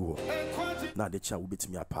number ni go. Na de cha wo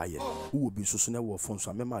betimi apaye. Wo bi susu na wo fon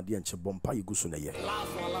so amema de enche bompa yigu so na ye.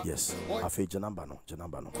 Yes. Afa je number no.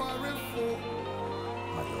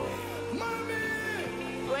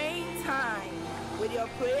 Praying time with your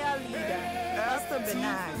prayer leader, Pastor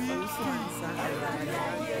Bernard.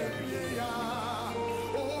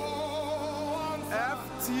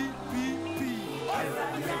 Ftpp.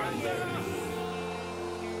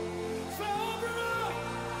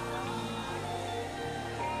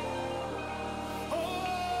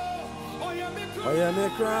 I am a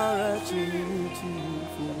cry to you.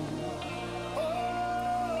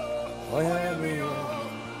 I am a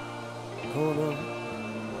corner.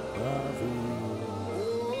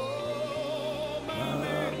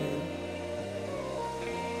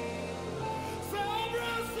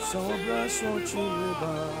 So bless what you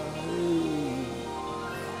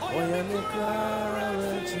I am a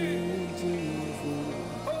cry to you.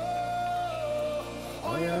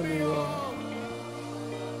 I am a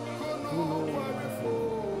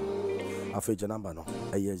Afeja number no.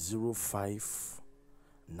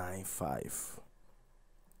 0595.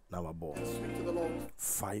 Now about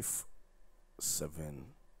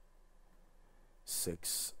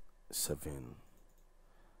 5767.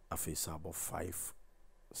 Afesa about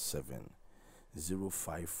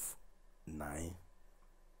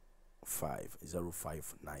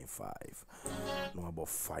 570595059 no about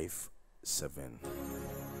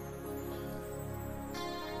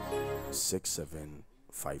 5767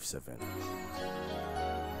 57.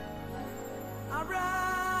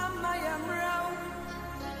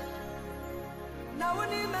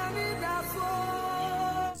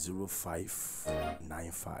 Zero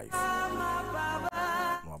 595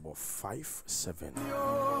 no about 57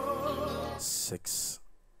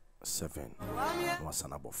 67 no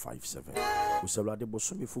san about 57 we say rade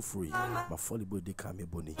bosomi fufuri ma follibo de ka me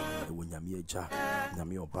boni e wo nyame agya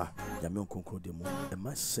nyame oba nyame onkonkro de mu e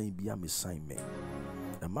ma san bia me san me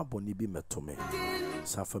e ma boni bi metome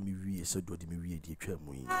safa mi wie se do de mi wie di atwa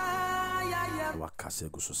mu yi wakase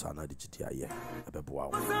go so sana de gidi aye ebeboa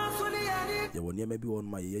wo ye woni ema bi won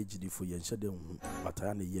ma ye gidifo ye nhyede hu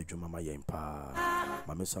bataya na ye adwuma ma ye mpa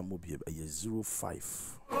ma me sam obi ye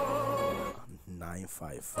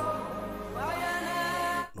 0595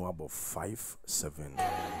 no about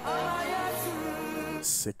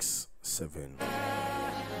 5767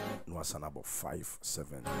 no asana about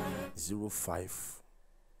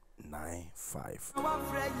 570595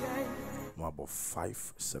 no about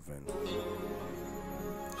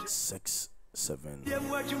 5767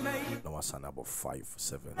 no asana about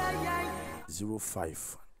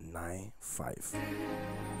 570595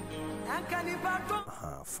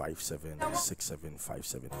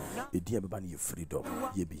 576757 edi abeba ni freedom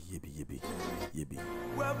yebi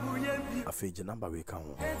afeje number we kan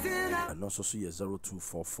ho and also so ye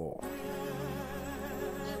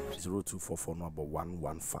 0244 no about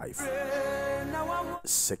 115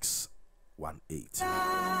 618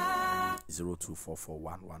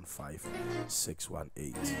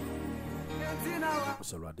 0244115618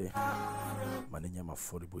 Osarade manenya ma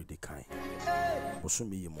affordable de kan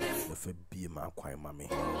bosumi yimo na fa bie ma akwan ma me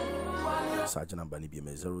saje number ni bie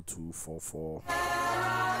me 0244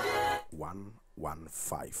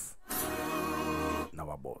 115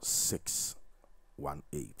 now about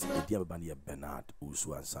 618 edi ababa ne Bernard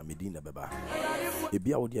Usu ansa medina beba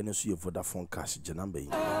ebia wo de ne so ye Vodafone cash je number yi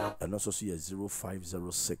and also so ye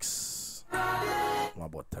 0506 no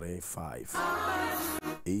about 35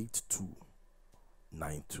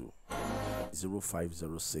 8292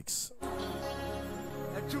 0506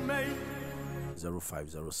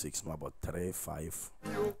 0506 no about 35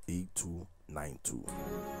 8292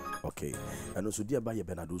 okay and also dear by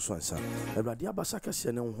Bernard Usu ansa everybody abasaka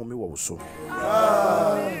se ne nhome wo so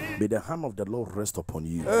may the hand of the Lord rest upon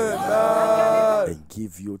you and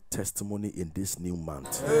give you testimony in this new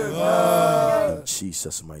month. In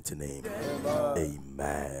Jesus' mighty name.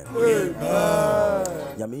 Amen.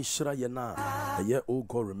 Yamishra yena oh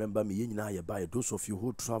God, remember me by those of you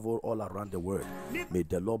who travel all around the world. May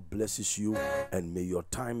the Lord blesses you and may your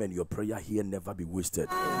time and your prayer here never be wasted.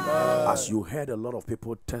 As you heard a lot of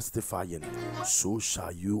people testifying, so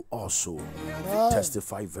shall you also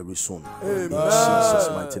testify very soon. In Jesus'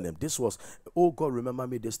 mighty name. This was, oh God, remember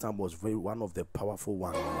me this time was very one of the powerful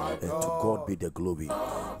one, and to God be the glory.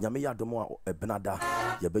 Nyame ya domo ebenada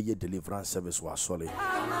yebeye deliverance service wa sole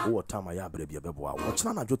o time ya brebi ebeboa wo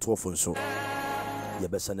chana na dwoto ofo nso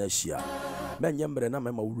yebesa na hia menyembre na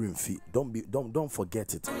mema wurimfi. Don't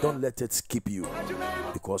forget it. Don't let it skip you,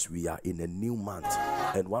 because we are in a new month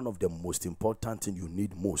and one of the most important thing you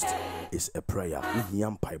need most is a prayer.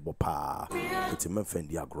 Uhia mpaibo pa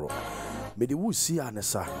etimemfendi agro mede wu si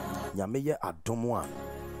anesa nyame ye adomo a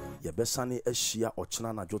yebesane ahia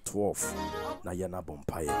ochena na 12 na ye na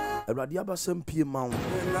bompaye Ewurade abasem pie ma wo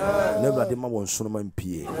na Ewurade ma won sonoma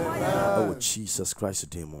mpie o Jesus Christ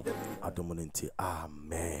demo adomonente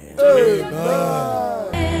amen.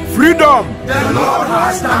 Freedom. The Lord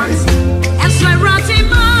has done it.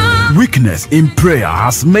 Weakness in prayer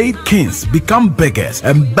has made kings become beggars,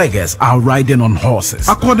 and beggars are riding on horses.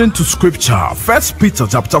 According to scripture, 1 Peter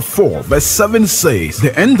chapter 4 verse 7 says,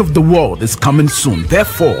 the end of the world is coming soon.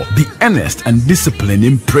 Therefore, be earnest and disciplined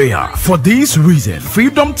in prayer. For this reason,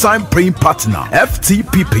 Freedom Time Praying Partner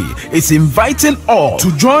FTPP is inviting all to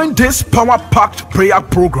join this power-packed prayer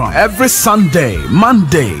program every Sunday,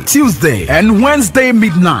 Monday, Tuesday, and Wednesday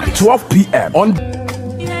midnight, 12 p.m. on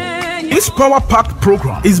this power-packed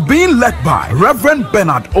program is being led by Reverend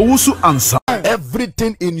Bernard Owusu Ansa.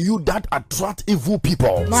 Everything in you that attract evil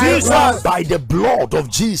people, by the blood of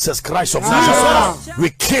Jesus Christ of Nazareth, we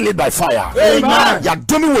kill it by fire. Amen.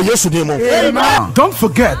 Amen. Don't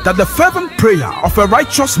forget that the fervent prayer of a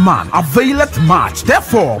righteous man availeth much.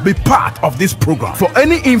 Therefore, be part of this program. For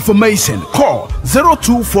any information, call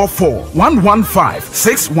 0244 115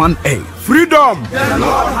 618. Freedom. The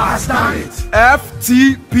Lord has done it.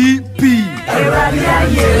 FTPP.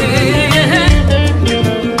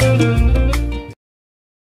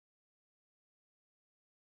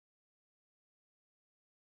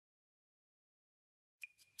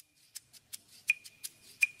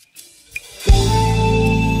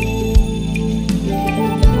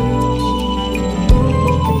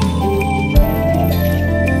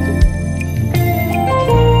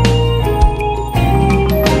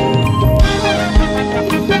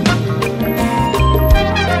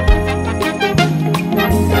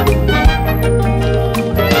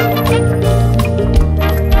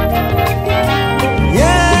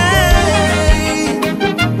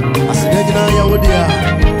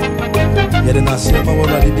 Yede na se ma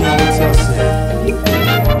wora di dia woti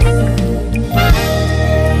ase.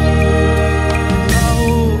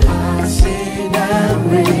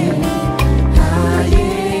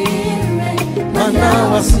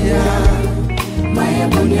 Manawasia Maya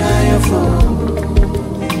bunyaya fo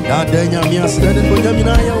Dadenya mias deden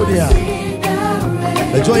bunyamina ya odia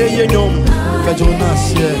Ejoye yenyom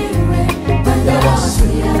kajonasie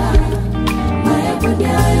Manawasia Maya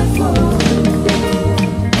bunyaya fo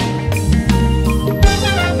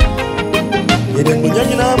Yeden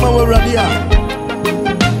bunyamina ma waradia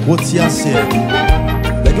Wotiasie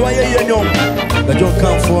Ejoye yenyom kajon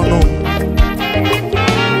kamfo no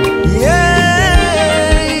Yes.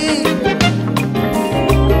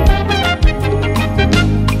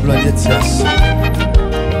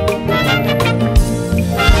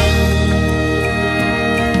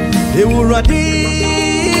 They will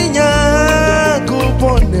radinya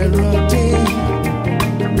kupone radi.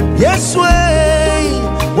 Yes way.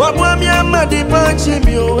 Wabwami amadi panchi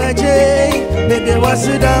miweje. Mede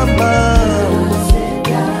wasidama.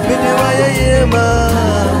 Mede wayema.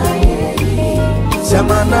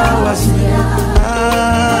 Samana wasia.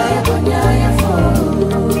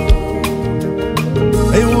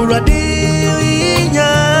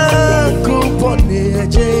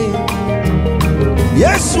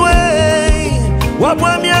 Yes way,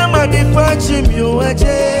 wabwami amadi pachi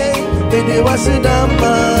miweje, mede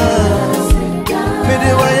wasidama,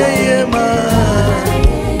 mede wayema,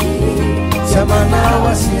 samana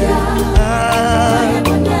wasia,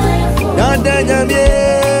 nadanya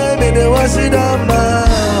mede wasidama,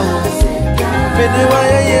 mede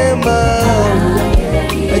wayema,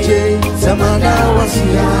 eje samana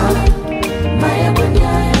wasia.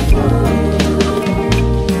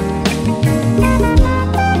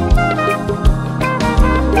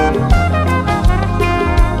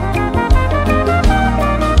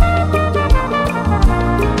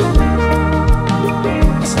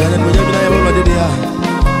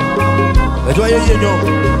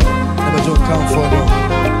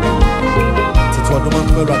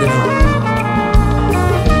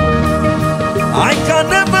 I can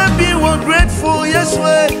never be one grateful, yes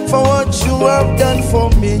way, for what you have done for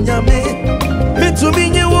me, nyame. Me to me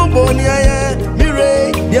you boni aye, me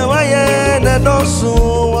re, ya waye na dosu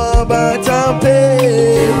abatampe.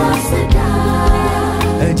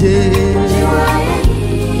 Eje,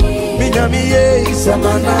 me nyame ye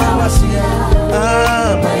samana wasia,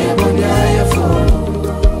 my boni aye for.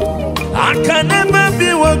 I can never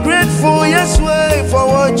be one grateful, yes way, for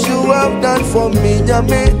what you have done for me,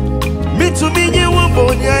 nyame. Me to me you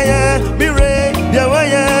boni aye, me re, ya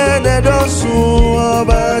waye na dosu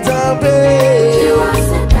abatampe.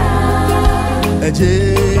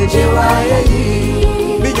 Eje, waye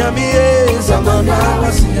me nyame ye samana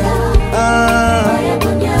wasia.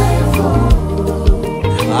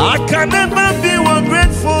 I can never be one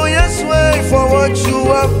grateful, yes way, for what you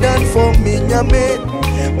have done for me, nyame.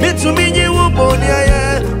 Me to me you boni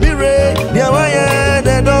aye, me re, ya waye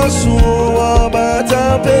na dosu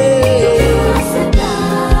abatampe.